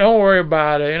 don't worry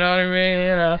about it. You know what I mean?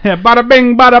 Yeah, bada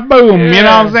bing, bada boom. Yeah. You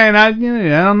know what I'm saying? I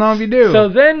don't know if you do. So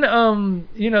then,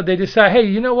 they decide, hey,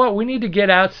 you know what? We need to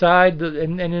get outside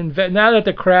and now that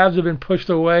the crabs have been pushed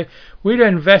away, we need to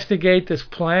investigate this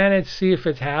planet, see if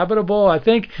it's habitable. I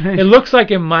think it looks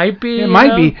like it might be. It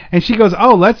might be. And she goes,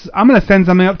 "Oh, I'm going to send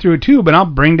something up through a tube, and I'll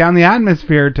bring down the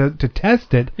atmosphere to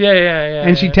test it." Yeah.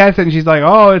 And she tests it, and she's like,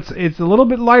 "Oh, it's a little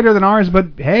bit lighter than ours, but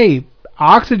hey,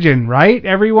 oxygen, right,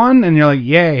 everyone?" And you're like,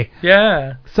 "Yay."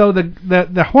 Yeah. So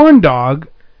the Horn Dog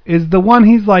is the one.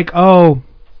 He's like, "Oh,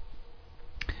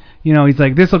 he's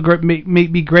like, this will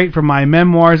make be great for my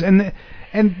memoirs."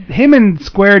 And him and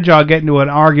Squarejaw get into an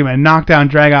argument, a knockdown,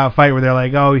 drag-out fight where they're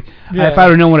like, "Oh, if I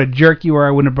would have known what a jerk you were,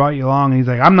 I wouldn't have brought you along." And he's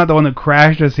like, "I'm not the one that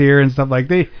crashed us here," and stuff like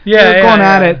that. They're going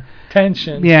at it.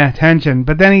 Tension. Yeah, tension.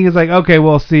 But then he's like, "Okay,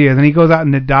 we'll see." And then he goes out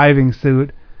in the diving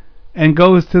suit and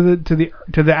goes to the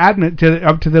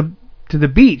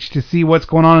beach to see what's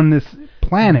going on in this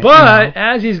planet. But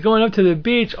as he's going up to the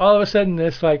beach, all of a sudden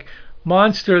this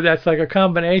monster that's like a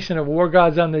combination of War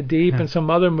Gods on the Deep and some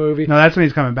other movie. No, that's when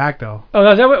he's coming back though. Oh,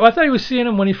 is that what, I thought he was seeing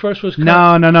him when he first was coming.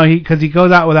 No, because he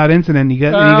goes out without incident. He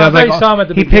goes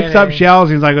he picks up shells.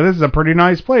 He's like, "Oh, this is a pretty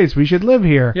nice place. We should live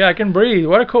here." Yeah, I can breathe.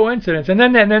 What a coincidence. And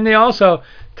then they also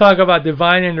talk about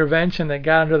divine intervention that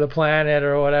got onto the planet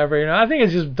or whatever. I think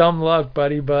it's just dumb luck,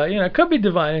 buddy. But it could be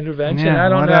divine intervention. Yeah, I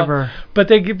don't know. But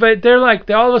they're like,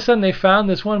 all of a sudden they found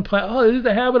this one planet. Oh, this is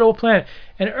the habitable planet.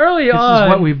 And early on, this is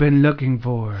what we've been looking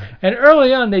for. And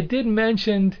early on, they did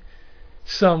mention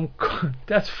some.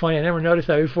 That's funny. I never noticed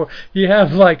that before. You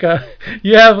have like a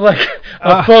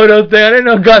photo there. I didn't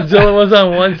know Godzilla was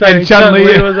on one side and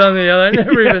Chun-Li was on the other. I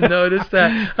never even noticed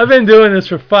that. I've been doing this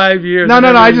for 5 years. No.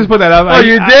 I just put that up. Oh,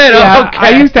 you did? Okay.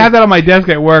 I used to have that on my desk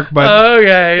at work, but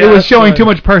it was showing too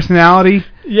much personality.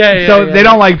 So they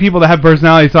don't like people that have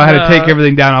personality, so I had to take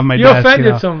everything down off my desk. You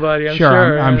offended somebody, I'm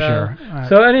sure. I'm sure.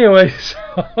 So anyway,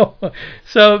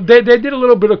 so they did a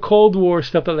little bit of Cold War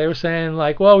stuff that they were saying,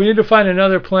 like, well, we need to find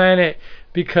another planet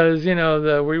because we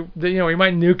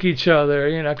might nuke each other,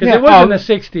 because it was in the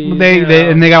 60s.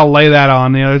 They gotta lay that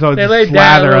on. There's always they a laid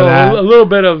slather down of that. A little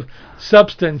bit of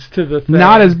substance to the thing.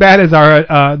 Not as bad as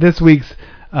our this week's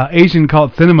Asian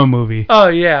cult cinema movie. Oh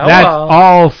yeah, that's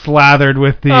all slathered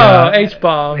with the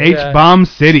H-bomb. H-bomb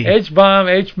City. H-bomb,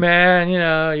 H-man.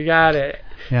 You got it.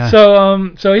 Yeah.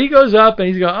 So he goes up and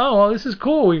he's going, "Oh well, this is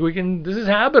cool. We can. This is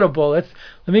habitable. Let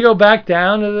me go back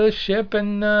down to the ship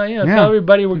and tell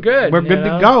everybody we're good. We're good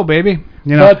to go, baby."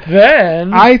 But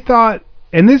then I thought,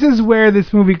 and this is where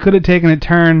this movie could have taken a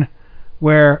turn.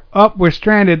 Where we're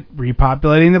stranded,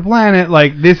 repopulating the planet.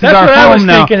 Like this is our home now. That's what I was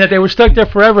thinking, that they were stuck there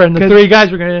forever, and the three guys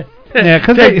were gonna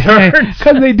take turns.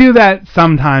 Because they do that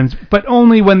sometimes, but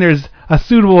only when there's a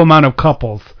suitable amount of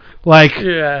couples. Like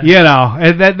but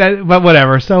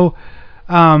whatever. So,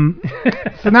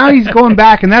 so now he's going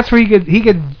back, and that's where he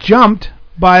gets jumped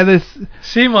by this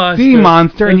sea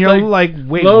monster, and you're like,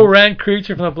 wait, low rank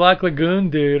creature from the Black Lagoon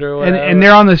dude or whatever. And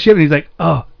they're on the ship, and he's like,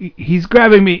 "Oh, he's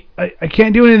grabbing me. I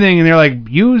can't do anything." And they're like,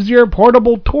 "Use your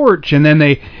portable torch." And then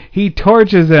he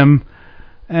torches him,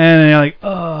 And you're like,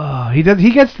 oh, he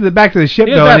gets to the back to the ship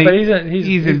though, and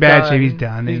he's in bad shape. He's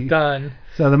done. He's done.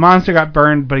 So the monster got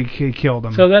burned, but he killed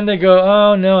him. So then they go,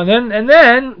 oh no, and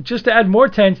then just to add more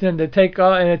tension, they take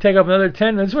up another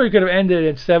 10 minutes. This is where you could have ended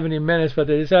in 70 minutes, but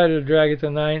they decided to drag it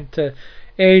to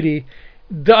 80.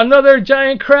 Another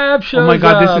giant crab shows up. Oh my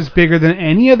God, this is bigger than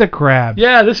any of the crabs.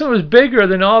 Yeah, this one was bigger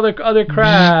than all the other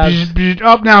crabs.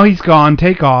 Up now, he's gone.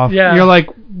 Take off. Yeah. And you're like,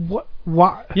 what?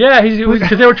 Why? Yeah,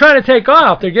 because they were trying to take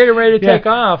off. They're getting ready to take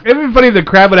off. It would be funny if the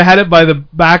crab would have had it by the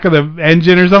back of the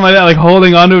engine or something like that, like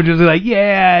holding onto it, just like,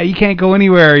 yeah, you can't go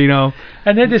anywhere, you know.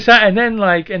 And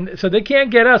then so they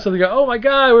can't get up. So they go, oh my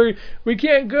God, we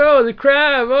can't go. The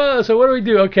crab. Oh, so what do we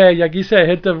do? Okay, like you said,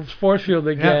 hit the force field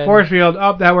again. Yeah, force field.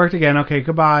 Up, that worked again. Okay,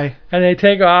 goodbye. And they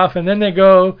take off, and then they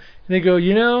go,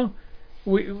 you know,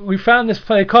 we found this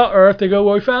planet. They call Earth. They go,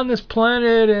 well, we found this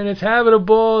planet, and it's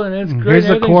habitable, and it's great,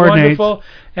 and everything's wonderful,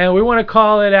 and we want to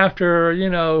call it after, you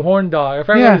know, Horn Dog. I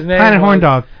forgot what his name Planet was. Horn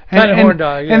Dog. Planet Horn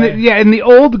Dog, yeah. And the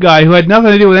old guy who had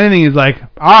nothing to do with anything is like,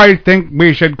 I think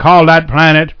we should call that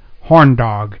planet Horn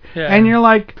Dog. Yeah. And you're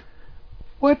like,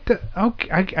 what the? Okay,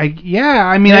 I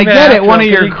get it. One of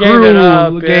your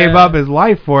crew gave up his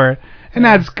life for it, and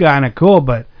that's kind of cool,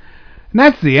 but. And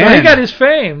that's the end. Well, he got his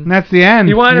fame. And that's the end.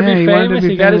 He wanted to be famous.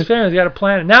 He got his fame. He got a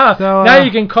planet. Now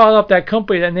you can call up that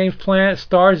company that names Planet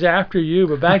Stars after you.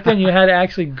 But back then you had to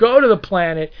actually go to the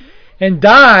planet and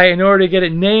die in order to get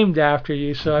it named after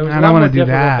you. So it was a lot more difficult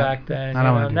back then. I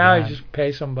don't want to do now that. you just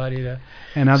pay somebody to.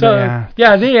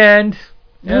 The end.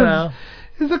 You know.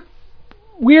 It's a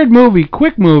weird movie,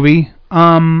 quick movie.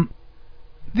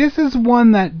 This is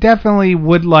one that definitely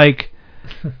would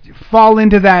fall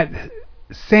into that.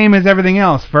 Same as everything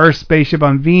else. First Spaceship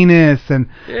on Venus, and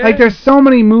there's so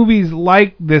many movies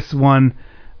like this one.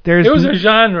 It was a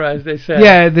genre, as they said.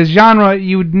 Yeah, the genre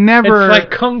you would never. It's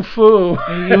like kung fu.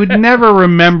 You would never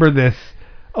remember this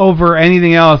over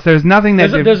anything else. There's nothing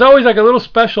that. There's always like a little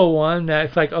special one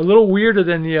that's like a little weirder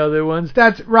than the other ones.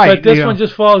 That's right. But this one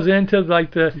just falls into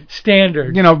like the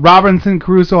standard. You know, Robinson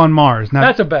Crusoe on Mars.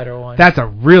 That's a better one. That's a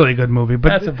really good movie. But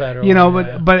that's a better one. You know,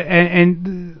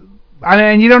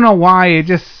 and you don't know why, it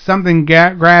just something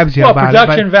grabs you about it. Well,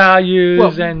 production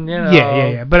values and, you know.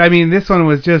 Yeah. But, I mean, this one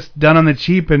was just done on the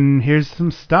cheap, and here's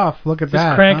some stuff. Look at that.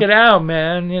 Just crank it out,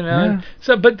 man, you know. Yeah.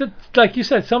 So, but like you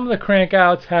said, some of the crank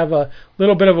outs have a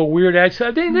little bit of a weird edge. So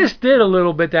I think this did a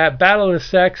little bit that Battle of the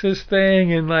Sexes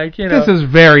thing, and like, you know. This is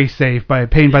very safe,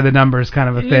 paint by the numbers kind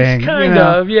of a thing. It's kind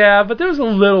of, yeah, but there was a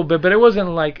little bit, but it wasn't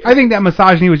like. I think that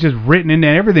misogyny was just written into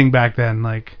everything back then,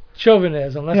 like.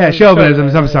 Chauvinism.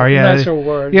 Chauvinism. I'm sorry. Yeah, that's a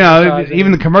word. You know,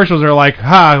 even the commercials are like,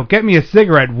 "Ha, get me a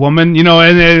cigarette, woman." You know,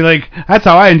 and they're like, "That's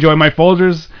how I enjoy my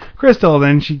Folgers Crystal."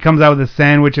 Then she comes out with a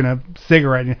sandwich and a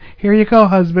cigarette. Here you go,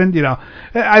 husband. You know,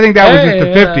 I think that was just the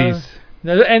 50s.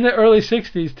 And the early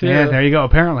 60s, too. Yeah, there you go,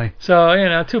 apparently. So, you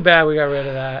know, too bad we got rid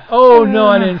of that. Oh, no,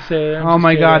 I didn't say that. Oh,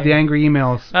 my God, the angry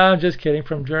emails. I'm just kidding,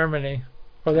 from Germany.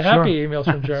 Or the happy emails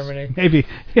from Germany. Maybe.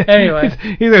 Anyway.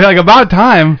 He's like, about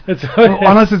time.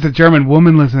 Unless it's a German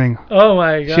woman listening. Oh,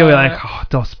 my God. She'll be like, oh,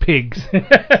 those pigs.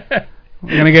 We're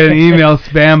going to get an email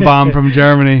spam bomb from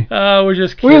Germany. Oh, we're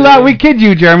just kidding. We kid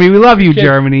you, Germany. We love you,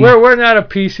 Germany. We're not a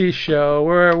PC show.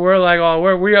 We're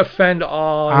like, we offend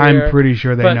all. I'm pretty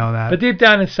sure they know that. But deep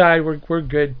down inside, we're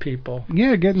good people.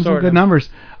 Yeah, getting some good numbers.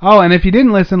 Oh, and if you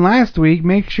didn't listen last week,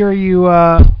 make sure you,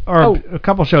 a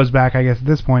couple shows back, I guess, at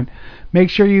this point, make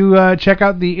sure you check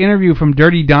out the interview from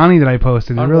Dirty Donnie that I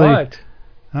posted. On what?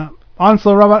 On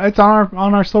Slow Robot. It's on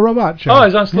our Slow Robot show. Oh,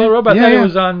 it's on Slow Robot. I thought it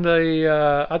was on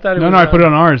the. I thought it was. No, I put it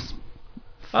on ours.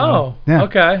 So,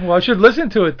 okay. Well, I should listen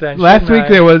to it then. Last week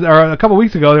a couple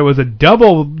weeks ago, there was a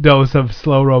double dose of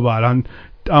Slow Robot.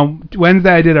 On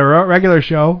Wednesday, I did a regular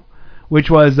show,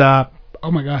 which was oh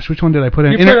my gosh, which one did I put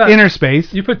in? Inner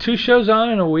Space. You put 2 shows on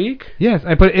in a week? Yes,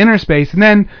 I put Inner Space, and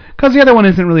then because the other one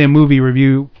isn't really a movie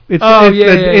review,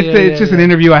 it's just an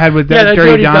interview I had with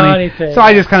Dirty Donnie. So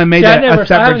I just kind of made that a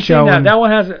separate show. That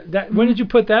one has. When did you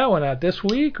put that one out? This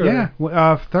week? Or?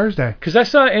 Yeah, Thursday. Because I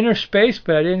saw Inner Space,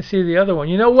 but I didn't see the other one.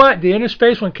 You know what? The Inner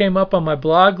Space one came up on my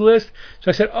blog list, so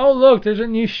I said, "Oh look, there's a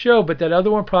new show," but that other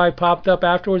one probably popped up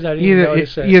afterwards. I didn't even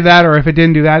notice it. Either that, or if it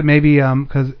didn't do that, maybe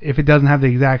because if it doesn't have the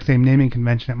exact same naming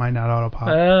convention, it might not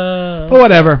auto-pop. But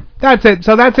whatever. That's it.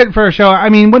 So that's it for a show. I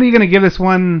mean, what are you going to give this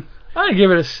one? I'd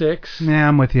give it a 6. Yeah,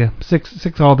 I'm with you.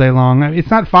 6 all day long. It's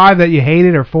not 5 that you hate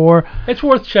it or 4. It's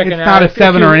worth checking out. It's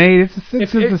not a 7 or an 8.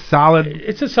 It's a solid.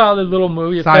 It's a solid little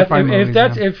movie. Sci-fi movie.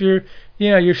 If you're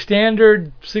your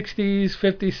standard 60s,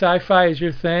 50s sci-fi is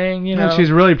your thing, you know. And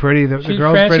she's really pretty. The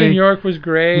girl's Francine pretty. York was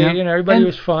great. Yeah. You know, everybody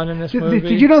was fun in this movie.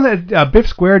 Did you know that Biff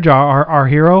Squarejaw, our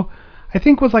hero, I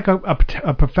think was like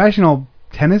a professional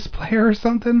tennis player or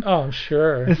something. Oh, I'm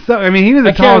sure. It's so, I mean, he was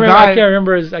a tall guy. I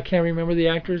can't remember the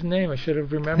actor's name. I should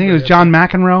have remembered. I think it was John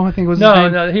McEnroe. I think it was his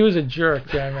name. No, he was a jerk,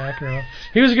 John McEnroe.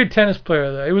 He was a good tennis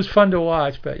player, though. It was fun to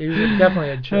watch, but he was definitely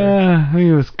a jerk. I think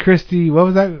it was Christy. What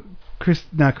was that?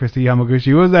 Not Christy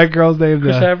Yamaguchi. What was that girl's name?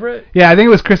 Chris Everett? Yeah, I think it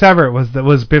was Chris Everett was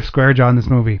Biff Squarejaw in this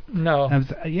movie. No.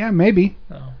 Yeah, maybe.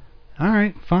 No. All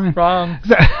right, fine. Wrong.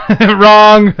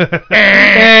 Wrong.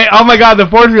 Hey, oh my God, the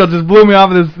force field just blew me off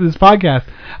of this podcast.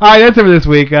 All right, that's it for this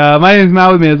week. My name is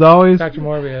Matt, with me as always, Dr.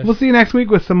 Morbius. We'll see you next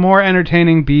week with some more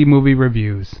entertaining B-movie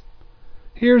reviews.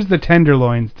 Here's the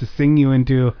Tenderloins to sing you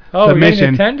into submission. We're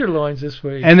getting the Tenderloins this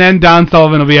week. And then Don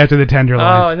Sullivan will be after the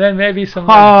Tenderloins. Oh, and then maybe some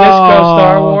disco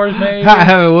Star Wars, maybe.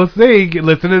 We'll see.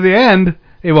 Listen to the end.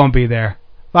 It won't be there.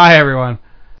 Bye, everyone.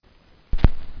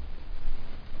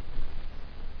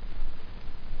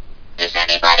 Is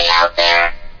anybody out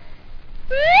there?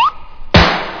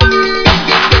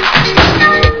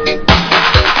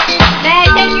 May I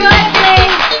take your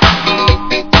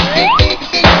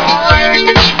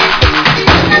order,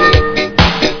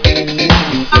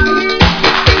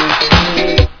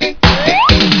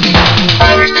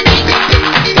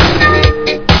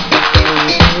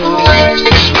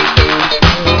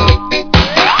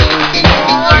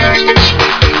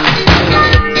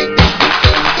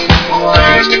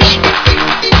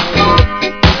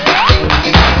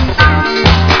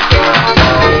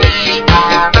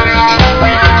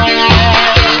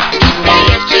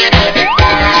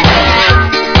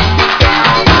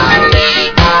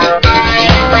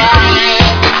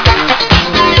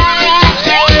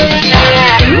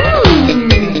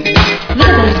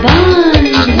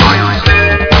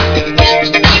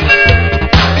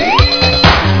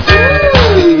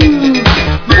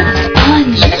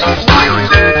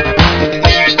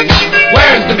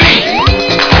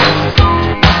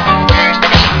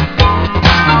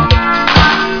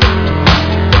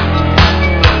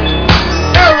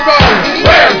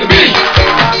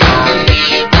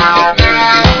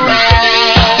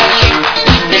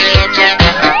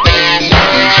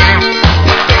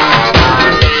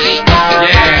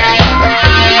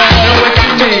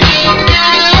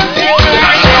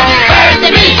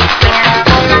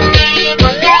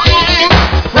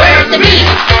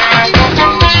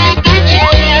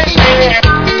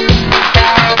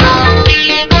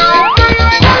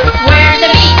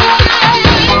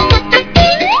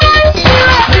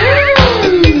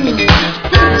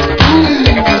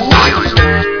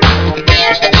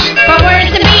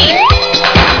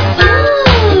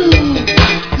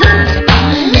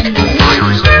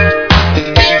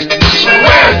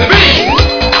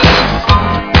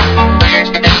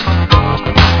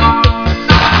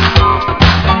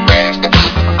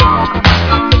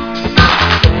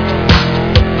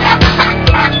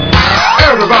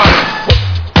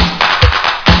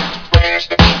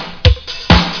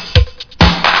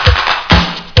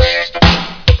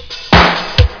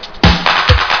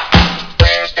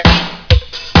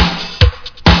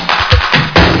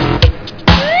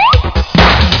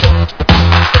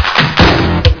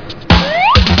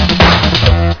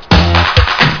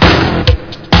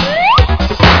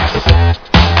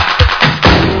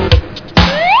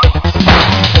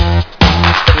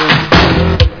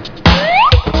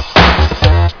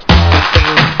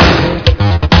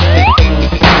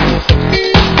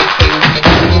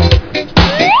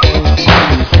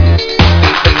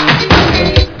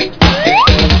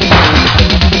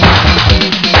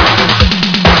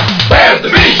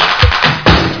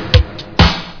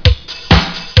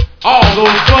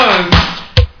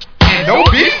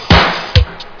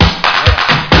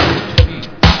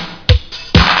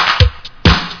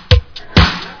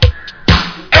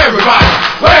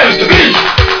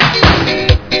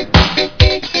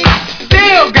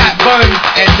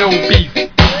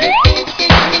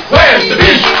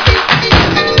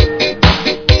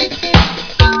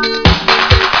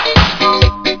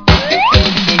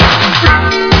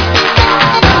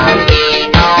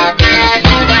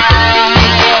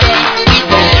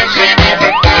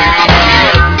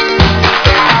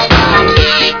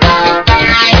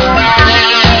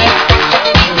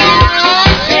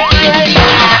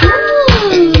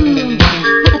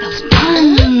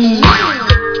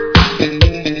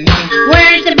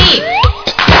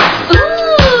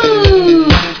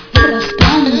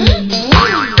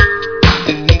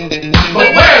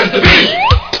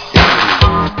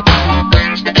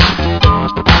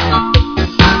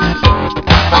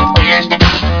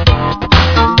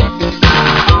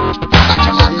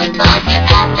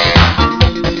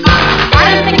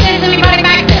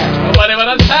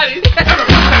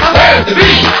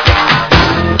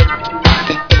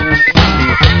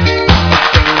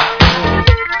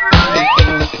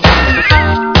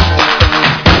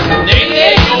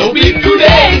 no beef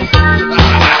today.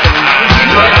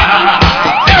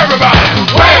 Everybody,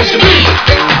 where's the beef?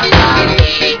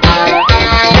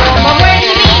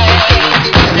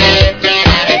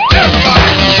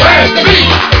 Where's the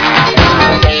beef? Where's the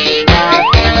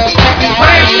beef?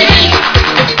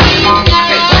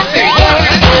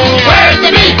 Where's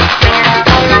the beef?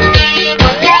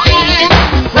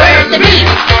 Where's the beef?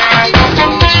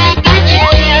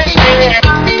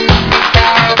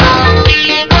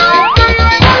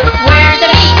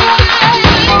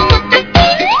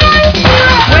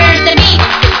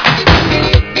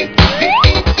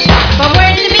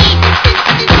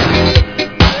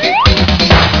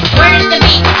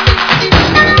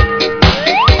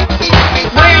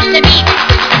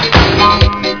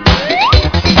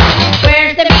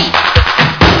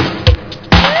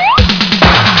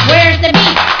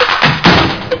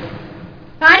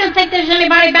 There's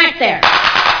anybody back there.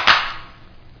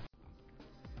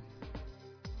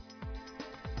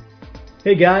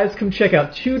 Hey guys, come check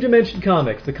out Two Dimension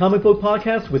Comics, the comic book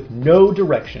podcast with no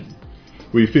direction.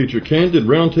 We feature candid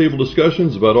roundtable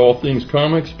discussions about all things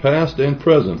comics, past and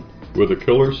present, with a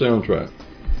killer soundtrack.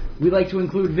 We like to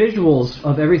include visuals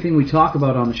of everything we talk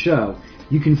about on the show.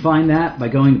 You can find that by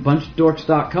going to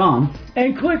bunchofdorks.com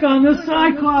and click on the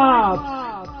Cyclops.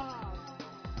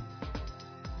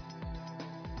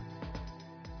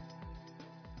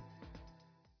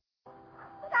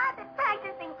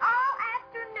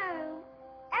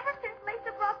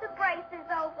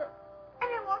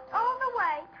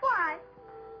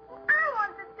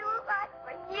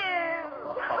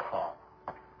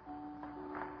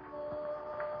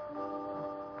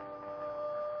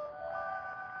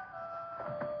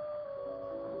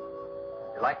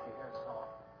 Like to hear a song.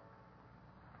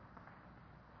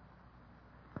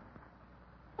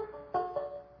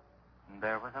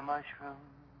 There was a mushroom,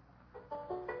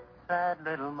 sad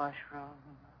little mushroom.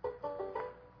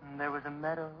 There was a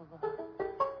meadow,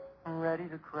 ready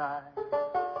to cry.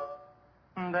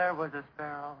 There was a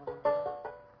sparrow,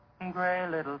 gray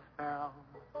little sparrow.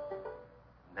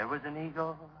 There was an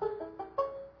eagle,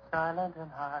 silent and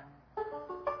high.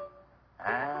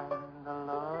 And the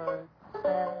Lord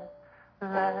said,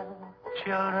 laugh,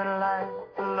 children laugh,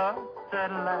 the Lord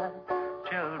said laugh,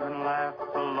 children laugh,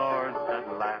 the Lord said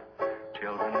laugh,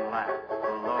 children laugh,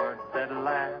 the Lord said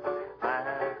laugh,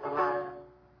 laugh, laugh.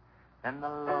 And the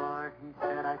Lord, he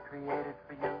said, I created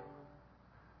for you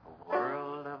a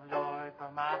world of joy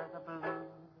from out of the blue.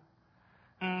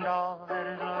 And all that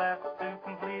is left to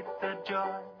complete the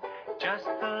joy, just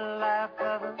the laugh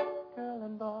of a girl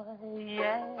and boy,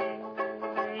 yeah,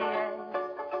 yeah,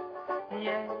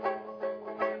 yeah.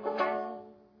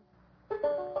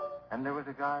 And there was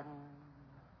a garden,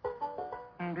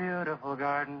 beautiful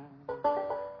garden,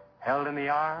 held in the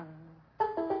arms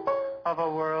of a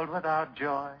world without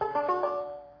joy.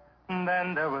 And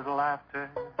then there was laughter,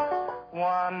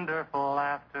 wonderful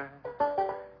laughter,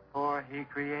 for he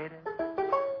created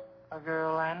a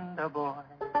girl and a boy.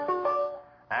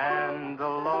 And the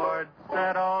Lord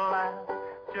said, oh, laugh,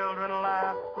 children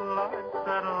laugh, the Lord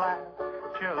said, laugh,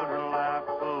 children laugh,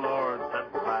 the Lord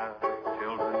said, laugh,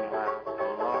 children laugh, the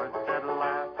Lord said,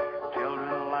 laugh,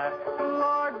 children laugh, the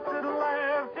Lord said,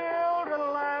 laugh, children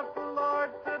laugh, the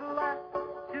Lord said, laugh,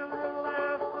 children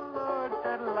laugh, the Lord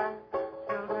said, laugh,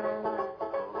 children laugh,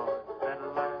 the Lord said,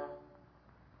 laugh.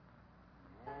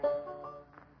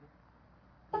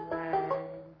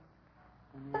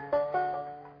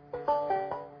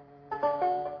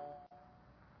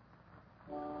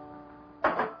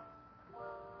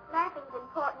 Laughing's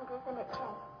important, isn't it, Jay?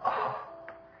 Oh,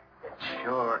 it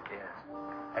sure is.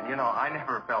 And you know, I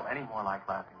never felt any more like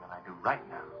laughing than I do right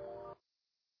now.